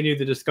can continue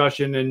the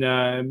discussion and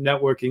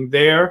networking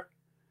there.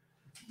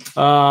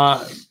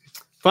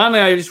 Finally,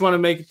 I just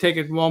want to take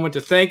a moment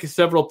to thank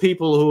several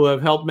people who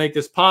have helped make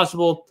this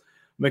possible.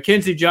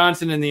 Mackenzie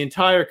Johnson and the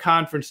entire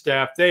conference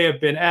staff, they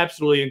have been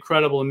absolutely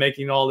incredible in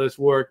making all this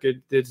work.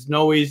 It's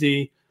no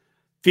easy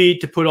feat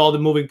to put all the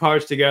moving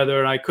parts together,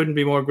 and I couldn't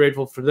be more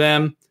grateful for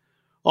them.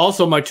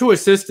 Also, my 2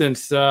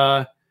 assistants,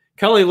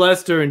 Kelly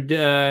Lester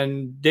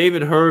and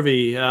David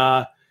Hervey,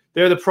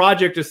 they're the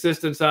project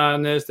assistants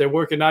on this. They're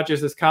working not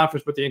just this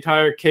conference, but the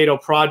entire Cato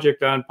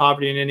project on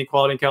poverty and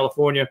inequality in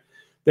California.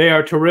 They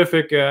are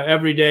terrific.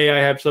 Every day I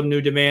have some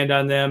new demand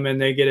on them,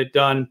 and they get it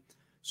done.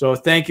 So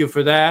thank you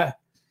for that.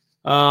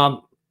 I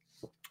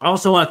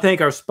also want to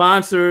thank our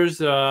sponsors,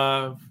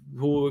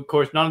 who, of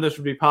course, none of this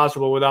would be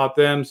possible without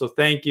them. So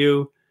thank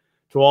you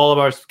to all of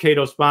our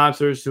Cato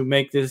sponsors who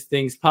make these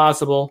things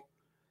possible.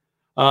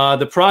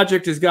 The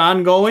project is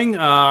ongoing.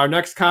 Our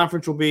next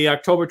conference will be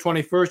October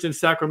 21st in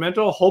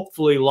Sacramento,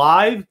 hopefully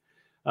live.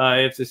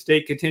 If the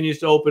state continues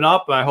to open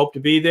up, I hope to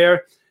be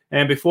there.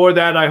 And before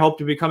that, I hope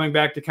to be coming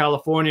back to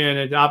California and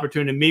an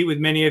opportunity to meet with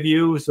many of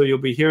you. So you'll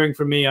be hearing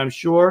from me, I'm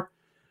sure.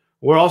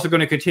 We're also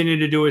going to continue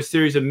to do a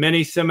series of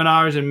mini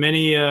seminars and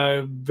many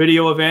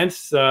video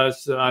events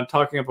on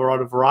talking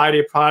about a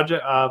variety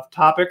of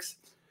topics.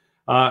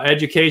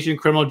 Education,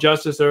 criminal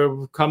justice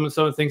are some of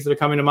the things that are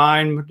coming to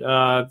mind.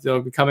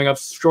 They'll be coming up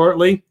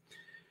shortly.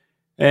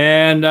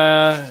 And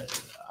I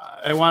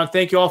want to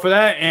thank you all for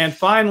that. And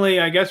finally,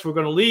 I guess we're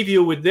going to leave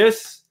you with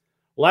this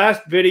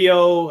last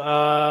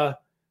video.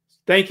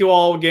 Thank you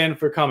all again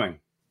for coming.